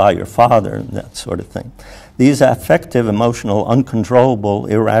molested by your father and that sort of thing. These affective, emotional, uncontrollable,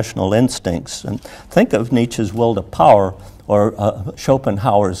 irrational instincts, and think of Nietzsche's will to power or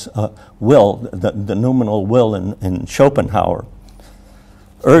Schopenhauer's will, the numinal will in Schopenhauer.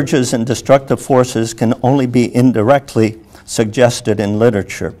 Urges and destructive forces can only be indirectly suggested in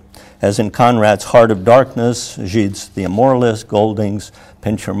literature, as in Conrad's Heart of Darkness, Gide's The Immoralist, Golding's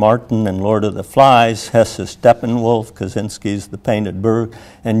Pincher Martin and Lord of the Flies, Hesse's Steppenwolf, Kaczynski's The Painted Bird,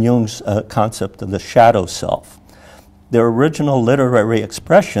 and Jung's concept of the shadow self. Their original literary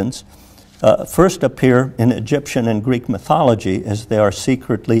expressions first appear in Egyptian and Greek mythology as they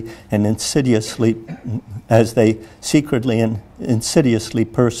secretly and insidiously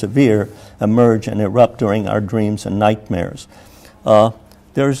persevere, emerge, and erupt during our dreams and nightmares.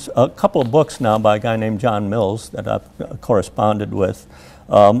 There's a couple of books now by a guy named John Mills that I've corresponded with.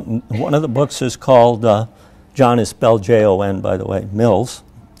 One of the books is called, John is spelled Jon, by the way, Mills.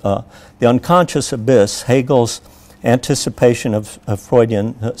 The Unconscious Abyss, Hegel's Anticipation of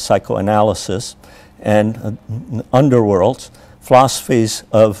Freudian Psychoanalysis, and Underworlds, Philosophies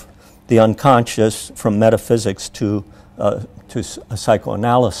of the Unconscious from Metaphysics to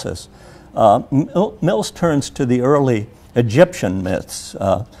Psychoanalysis. Mills turns to the early Egyptian myths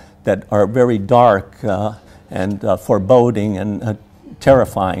that are very dark and foreboding and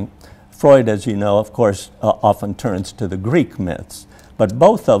terrifying. Freud, as you know, of course, often turns to the Greek myths, but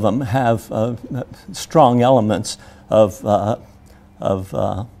both of them have strong elements of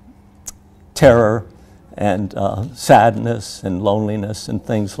terror and sadness and loneliness and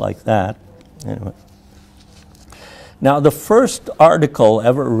things like that. Anyway. Now, the first article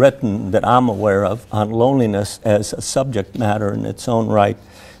ever written that I'm aware of on loneliness as a subject matter in its own right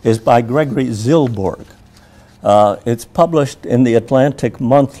is by Gregory Zilberg. It's published in the Atlantic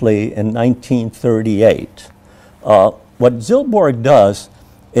Monthly in 1938. What Zilberg does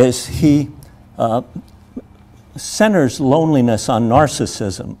is he centers loneliness on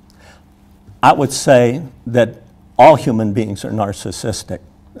narcissism. I would say that all human beings are narcissistic,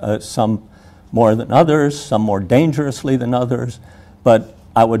 some more than others, some more dangerously than others, but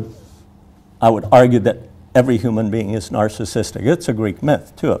I would argue that every human being is narcissistic. It's a Greek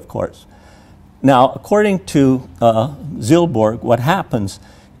myth too, of course. Now, according to Zilberg, what happens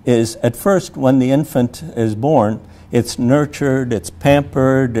is at first when the infant is born, it's nurtured, it's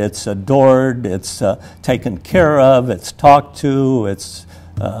pampered, it's adored, it's taken care of, it's talked to, it's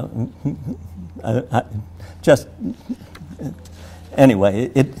just, anyway,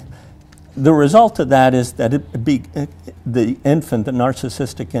 the result of that is that the infant, the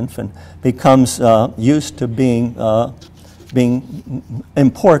narcissistic infant, becomes used to being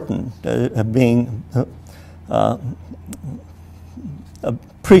important, being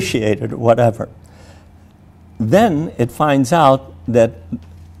appreciated or whatever. Then it finds out that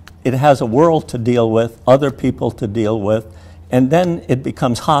it has a world to deal with, other people to deal with, and then it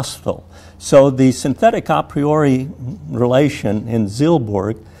becomes hostile. So the synthetic a priori relation in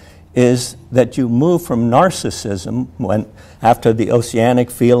Zilberg is that you move from narcissism when, after the oceanic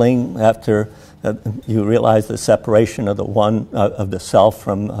feeling, after you realize the separation of the one, of the self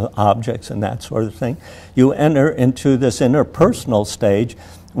from objects and that sort of thing, you enter into this interpersonal stage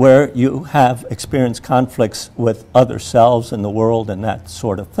where you have experienced conflicts with other selves in the world and that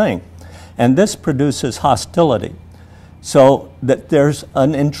sort of thing. And this produces hostility. So that there's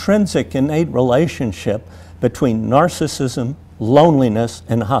an intrinsic, innate relationship between narcissism, loneliness,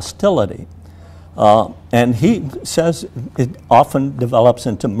 and hostility. And he says it often develops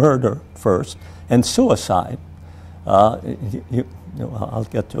into murder first and suicide. I'll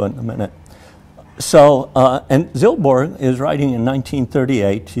get to it in a minute. So, and Zilberg is writing in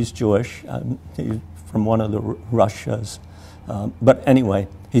 1938. He's Jewish. He's from one of the Russias. But anyway,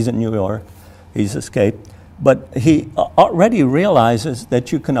 he's in New York. He's escaped. But he already realizes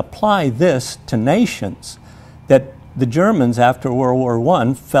that you can apply this to nations, that the Germans after World War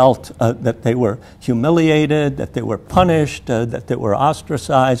I felt that they were humiliated, that they were punished, that they were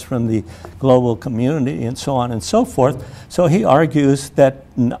ostracized from the global community, and so on and so forth. So he argues that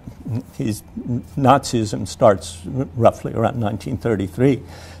Nazism starts roughly around 1933.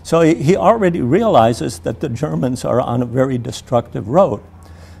 So he already realizes that the Germans are on a very destructive road.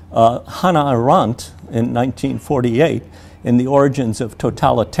 Hannah Arendt in 1948, in The Origins of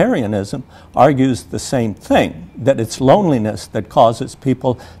Totalitarianism, argues the same thing, that it's loneliness that causes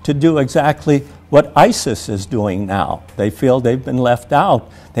people to do exactly what ISIS is doing now. They feel they've been left out.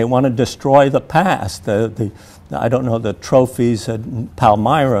 They want to destroy the past, I don't know, the trophies at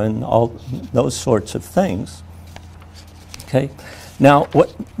Palmyra and all those sorts of things. Okay? Now, what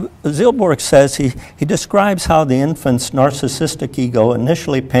Zilberg says, he describes how the infant's narcissistic ego,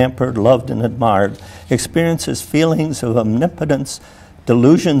 initially pampered, loved, and admired, experiences feelings of omnipotence,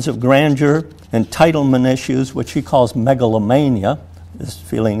 delusions of grandeur, entitlement issues, which he calls megalomania, this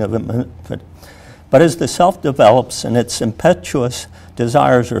feeling of omnipotence. But as the self develops and its impetuous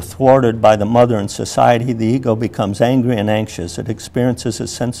desires are thwarted by the mother and society, the ego becomes angry and anxious. It experiences a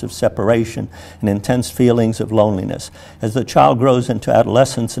sense of separation and intense feelings of loneliness. As the child grows into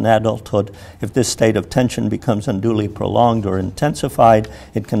adolescence and adulthood, if this state of tension becomes unduly prolonged or intensified,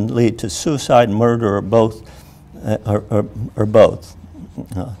 it can lead to suicide, murder, or both. Or both.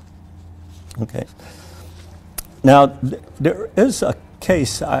 Okay. Now, there is a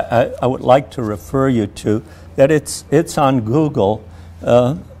case I would like to refer you to, that it's on Google.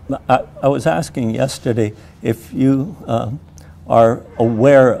 I was asking yesterday if you are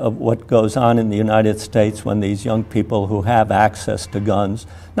aware of what goes on in the United States when these young people who have access to guns,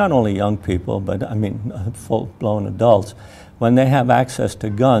 not only young people, but I mean full-blown adults, when they have access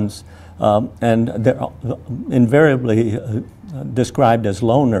to guns, and they're invariably described as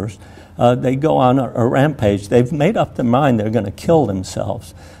loners, they go on a rampage. They've made up their mind they're going to kill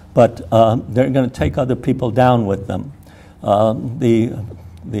themselves, but they're going to take other people down with them. The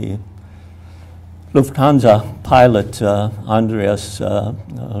Lufthansa pilot, Andreas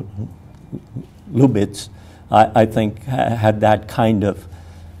Lubitz, I think, had that kind of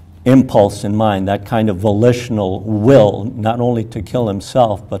impulse in mind, that kind of volitional will, not only to kill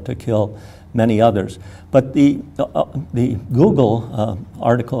himself, but to kill many others. But the Google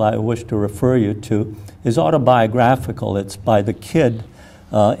article I wish to refer you to is autobiographical. It's by the kid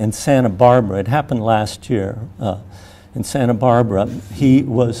in Santa Barbara. It happened last year in Santa Barbara. He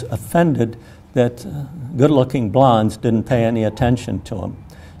was offended that good-looking blondes didn't pay any attention to him.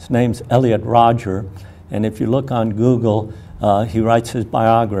 His name's Elliot Rodger, and if you look on Google, he writes his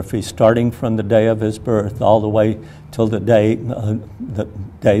biography starting from the day of his birth all the way till the day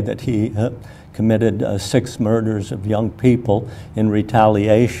that he committed 6 murders of young people in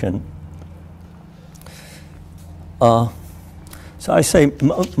retaliation. So I say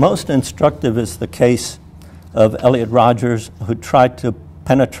most instructive is the case of Elliot Rodgers, who tried to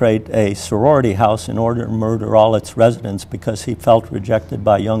penetrate a sorority house in order to murder all its residents because he felt rejected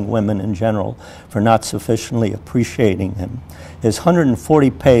by young women in general for not sufficiently appreciating him. His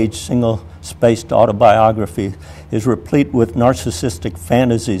 140-page single-spaced autobiography is replete with narcissistic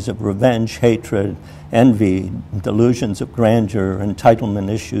fantasies of revenge, hatred, envy, delusions of grandeur,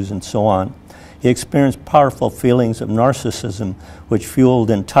 entitlement issues, and so on. He experienced powerful feelings of narcissism, which fueled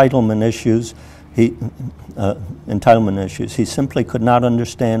entitlement issues. He simply could not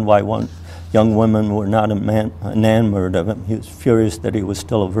understand why young women were not enamored of him. He was furious that he was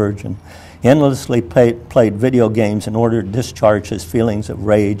still a virgin. He endlessly played video games in order to discharge his feelings of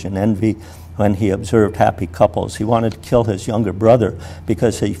rage and envy when he observed happy couples. He wanted to kill his younger brother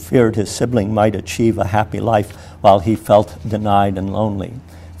because he feared his sibling might achieve a happy life while he felt denied and lonely.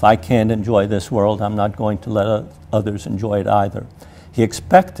 If I can't enjoy this world, I'm not going to let others enjoy it either. He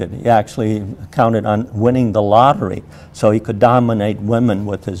actually counted on winning the lottery so he could dominate women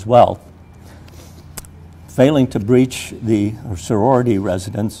with his wealth. Failing to breach the sorority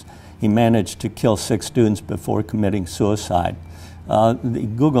residence, he managed to kill 6 students before committing suicide. The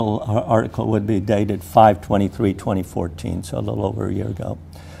Google article would be dated 5/23/2014, so a little over a year ago.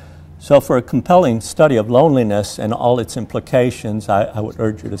 So for a compelling study of loneliness and all its implications, I would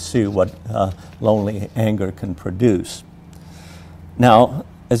urge you to see what lonely anger can produce. Now,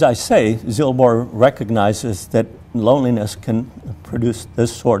 as I say, Zilbor recognizes that loneliness can produce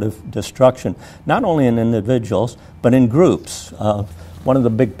this sort of destruction, not only in individuals, but in groups. One of the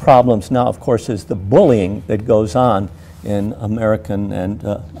big problems now, of course, is the bullying that goes on in American and,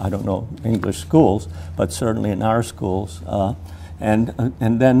 I don't know, English schools, but certainly in our schools. And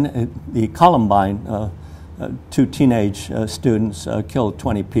then the Columbine, 2 teenage students killed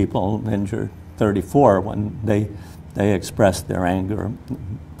 20 people, injured 34 when they expressed their anger.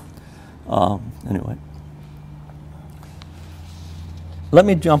 Anyway. Let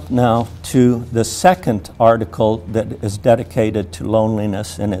me jump now to the second article that is dedicated to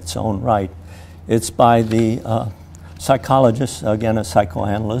loneliness in its own right. It's by the psychologist, again a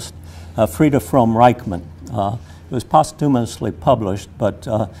psychoanalyst, Frieda Fromm-Reichmann. It was posthumously published, but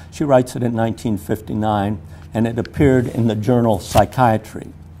she writes it in 1959, and it appeared in the journal Psychiatry.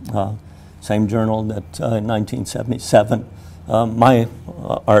 Same journal that in 1977 my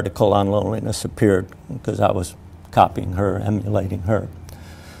article on loneliness appeared, because I was copying her, emulating her.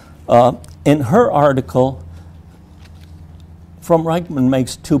 In her article, Fromm-Reichmann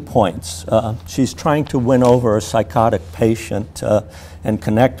makes 2 points. She's trying to win over a psychotic patient and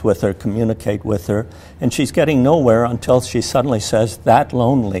connect with her, communicate with her, and she's getting nowhere until she suddenly says, "That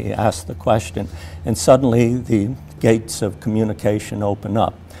lonely?" asks the question, and suddenly the gates of communication open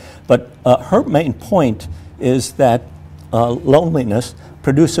up. But her main point is that loneliness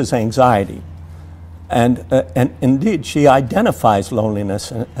produces anxiety. And indeed, she identifies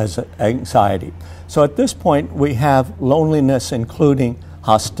loneliness as anxiety. So at this point, we have loneliness including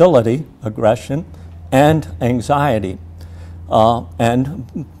hostility, aggression, and anxiety,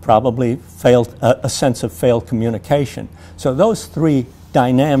 and probably a sense of failed communication. So those 3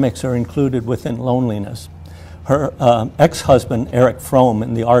 dynamics are included within loneliness. Her ex-husband, Erich Fromm,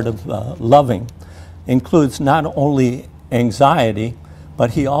 in The Art of Loving, includes not only anxiety,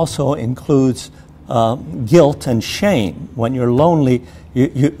 but he also includes guilt and shame. When you're lonely,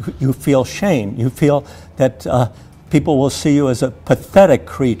 you feel shame. You feel that people will see you as a pathetic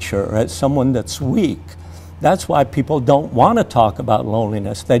creature, as someone that's weak. That's why people don't want to talk about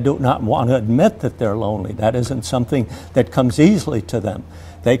loneliness. They do not want to admit that they're lonely. That isn't something that comes easily to them.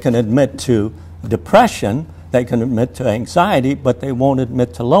 They can admit to depression, they can admit to anxiety, but they won't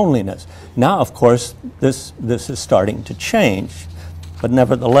admit to loneliness. Now, of course, this is starting to change, but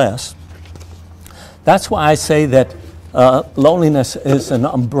nevertheless. That's why I say that loneliness is an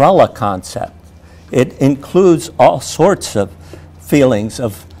umbrella concept. It includes all sorts of feelings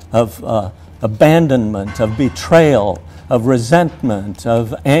of abandonment, of betrayal, of resentment,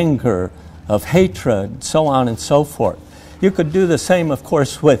 of anger, of hatred, so on and so forth. You could do the same, of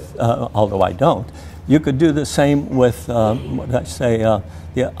course, with, although I don't, you could do the same with, what did I say,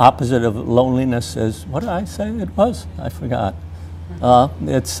 the opposite of loneliness is, what did I say it was? I forgot.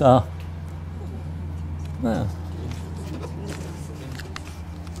 It's,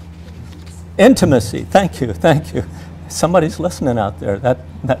 intimacy. Thank you, thank you. Somebody's listening out there.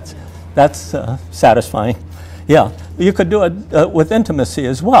 That's satisfying. Yeah, you could do it with intimacy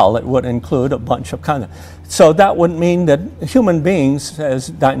as well. It would include a bunch of kind of. So that would mean that human beings, as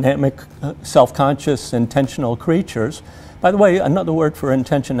dynamic, self-conscious, intentional creatures. By the way, another word for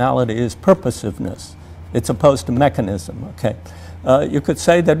intentionality is purposiveness. It's opposed to mechanism. Okay, you could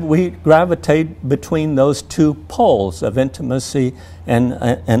say that we gravitate between those two poles of intimacy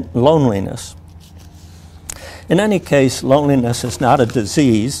and loneliness. In any case, loneliness is not a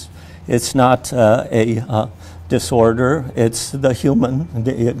disease. It's not a disorder. It's the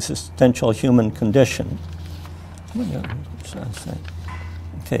existential human condition.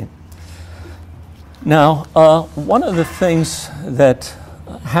 Okay. Now, one of the things that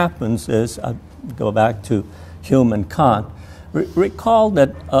happens is, I go back to Hume and Kant. Recall that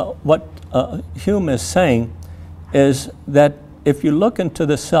what Hume is saying is that if you look into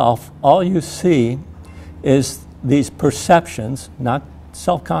the self, all you see is these perceptions, not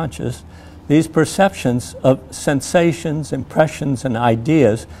self-conscious, these perceptions of sensations, impressions, and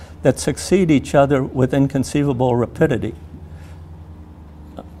ideas that succeed each other with inconceivable rapidity.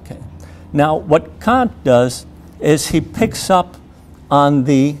 Okay. Now, what Kant does is he picks up on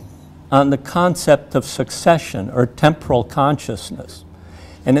the concept of succession or temporal consciousness.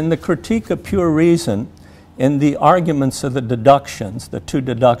 And in the Critique of Pure Reason, in the arguments of the deductions, the two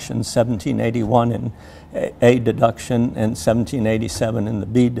deductions, 1781 in A deduction and 1787 in the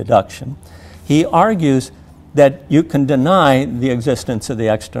B deduction, he argues that you can deny the existence of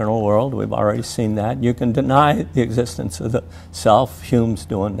the external world. We've already seen that. You can deny the existence of the self. Hume's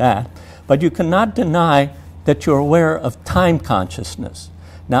doing that. But you cannot deny that you're aware of time consciousness.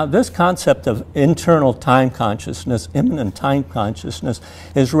 Now, this concept of internal time consciousness, immanent time consciousness,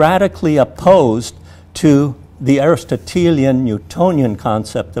 is radically opposed to the Aristotelian Newtonian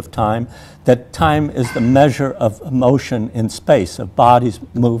concept of time, that time is the measure of motion in space, of bodies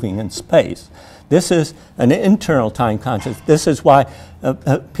moving in space. This is an internal time consciousness. This is why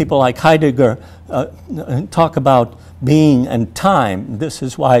people like Heidegger talk about being and time. This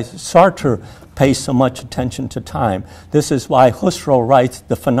is why Sartre pays so much attention to time. This is why Husserl writes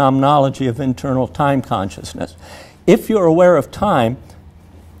the phenomenology of internal time consciousness. If you're aware of time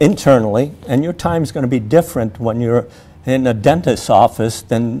internally, and your time is going to be different when you're in a dentist's office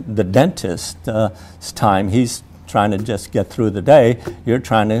than the dentist's time. He's trying to just get through the day. You're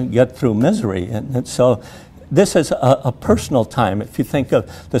trying to get through misery. And so this is a personal time. If you think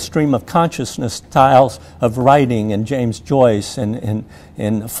of the stream of consciousness styles of writing in James Joyce and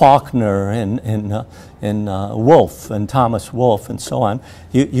in Faulkner and in Woolf and Thomas Wolfe and so on,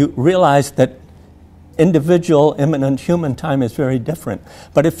 you realize that individual, immanent human time is very different.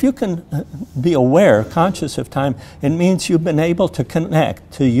 But if you can be aware, conscious of time, it means you've been able to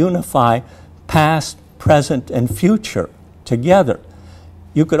connect, to unify past, present, and future together.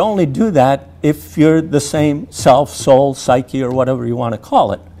 You could only do that if you're the same self, soul, psyche, or whatever you want to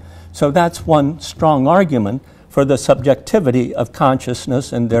call it. So that's one strong argument for the subjectivity of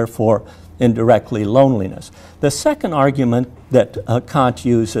consciousness and therefore indirectly loneliness. The second argument that Kant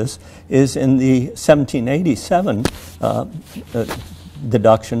uses is in the 1787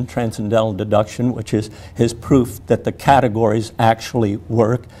 deduction, transcendental deduction, which is his proof that the categories actually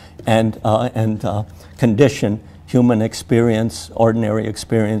work and condition human experience, ordinary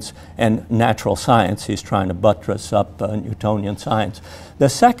experience, and natural science. He's trying to buttress up Newtonian science. The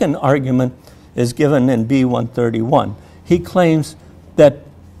second argument is given in B131. He claims that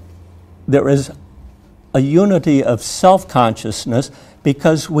there is a unity of self-consciousness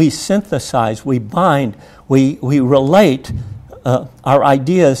because we synthesize, we bind, we relate our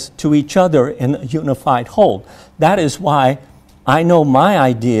ideas to each other in a unified whole. That is why I know my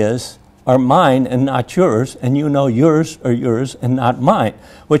ideas are mine and not yours, and you know yours are yours and not mine,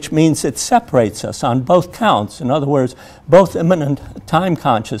 which means it separates us on both counts. In other words, both immanent time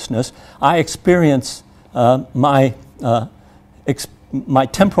consciousness, I experience my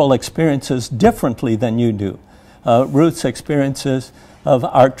temporal experiences differently than you do. Ruth's experiences of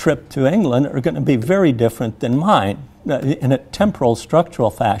our trip to England are going to be very different than mine in a temporal structural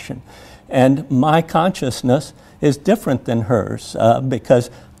fashion. And my consciousness is different than hers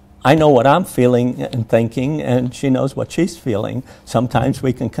because I know what I'm feeling and thinking, and she knows what she's feeling. Sometimes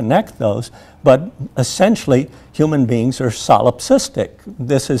we can connect those, but essentially, human beings are solipsistic.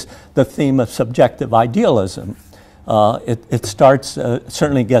 This is the theme of subjective idealism. It starts,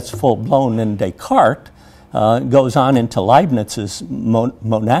 certainly gets full-blown in Descartes, goes on into Leibniz's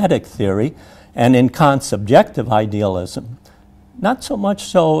monadic theory, and in Kant's subjective idealism. Not so much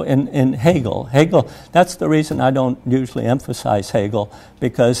so in Hegel. Hegel, that's the reason I don't usually emphasize Hegel,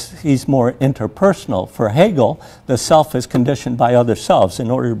 because he's more interpersonal. For Hegel, the self is conditioned by other selves.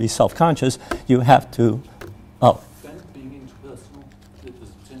 In order to be self-conscious, you have to, Being interpersonal, there's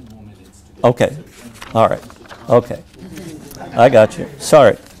 10 more minutes to go. Okay, all right, okay. I got you,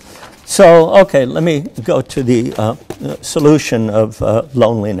 sorry. So, okay, let me go to the solution of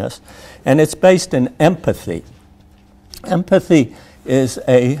loneliness. And it's based in empathy. Empathy is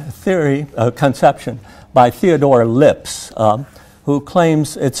a theory, a conception by Theodore Lipps, who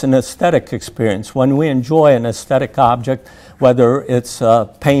claims it's an aesthetic experience. When we enjoy an aesthetic object, whether it's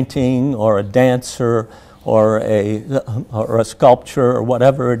a painting or a dancer or a sculpture or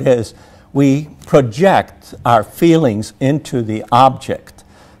whatever it is, we project our feelings into the object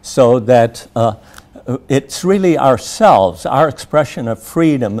so that it's really ourselves, our expression of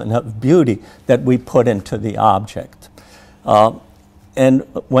freedom and of beauty that we put into the object. And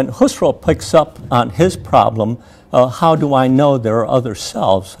when Husserl picks up on his problem, how do I know there are other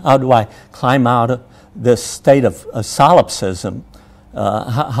selves? How do I climb out of this state of solipsism?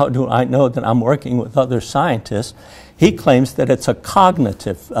 How do I know that I'm working with other scientists? He claims that it's a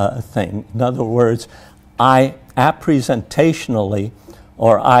cognitive thing. In other words, I appresentationally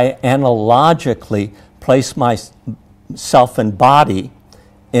or I analogically place myself and body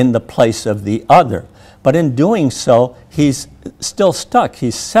in the place of the other. But in doing so, he's still stuck.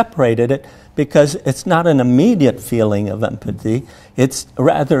 He's separated it because it's not an immediate feeling of empathy. It's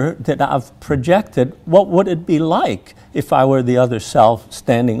rather that I've projected what would it be like if I were the other self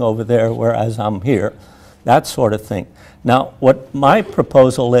standing over there whereas I'm here, that sort of thing. Now, what my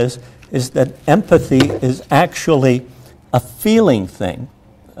proposal is that empathy is actually a feeling thing,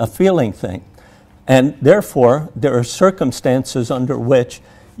 And therefore, there are circumstances under which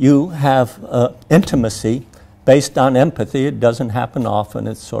you have intimacy based on empathy. It doesn't happen often.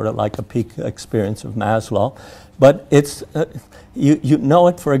 It's sort of like a peak experience of Maslow. But it's you know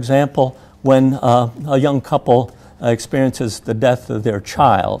it, for example, when a young couple experiences the death of their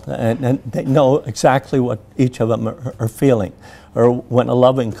child, and they know exactly what each of them are feeling. Or when a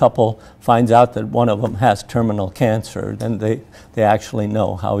loving couple finds out that one of them has terminal cancer, then they actually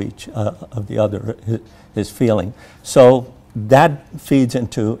know how each of the other is feeling. So that feeds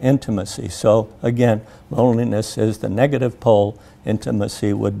into intimacy. So again, loneliness is the negative pole.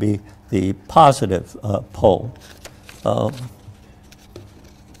 Intimacy would be the positive pole.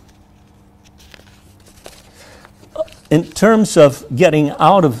 In terms of getting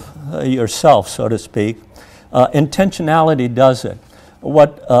out of yourself, so to speak, intentionality does it.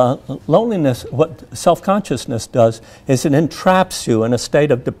 What loneliness, what self-consciousness does is it entraps you in a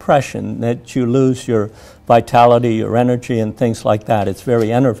state of depression, that you lose your vitality, your energy, and things like that. It's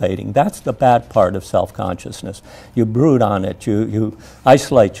very enervating. That's the bad part of self-consciousness. You brood on it, you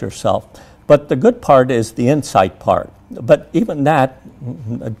isolate yourself. But the good part is the insight part. But even that,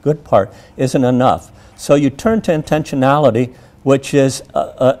 a good part, isn't enough. So you turn to intentionality, which is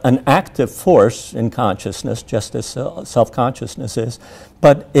an active force in consciousness, just as self-consciousness is,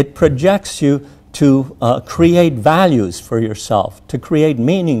 but it projects you to create values for yourself, to create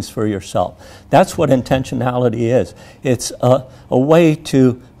meanings for yourself. That's what intentionality is. It's a way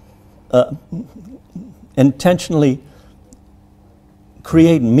to intentionally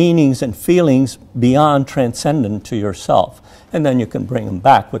create meanings and feelings beyond transcendent to yourself. And then you can bring them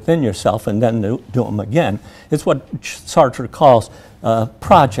back within yourself and then do them again. It's what Sartre calls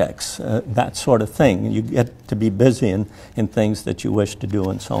projects, that sort of thing. You get to be busy in things that you wish to do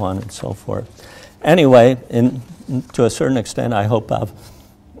and so on and so forth. Anyway, to a certain extent, I hope I've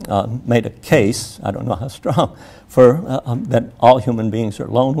made a case, I don't know how strong, for that all human beings are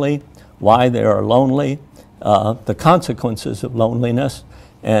lonely, why they are lonely, the consequences of loneliness,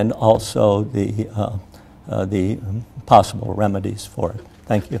 and also the possible remedies for it.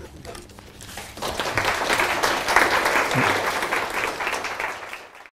 Thank you.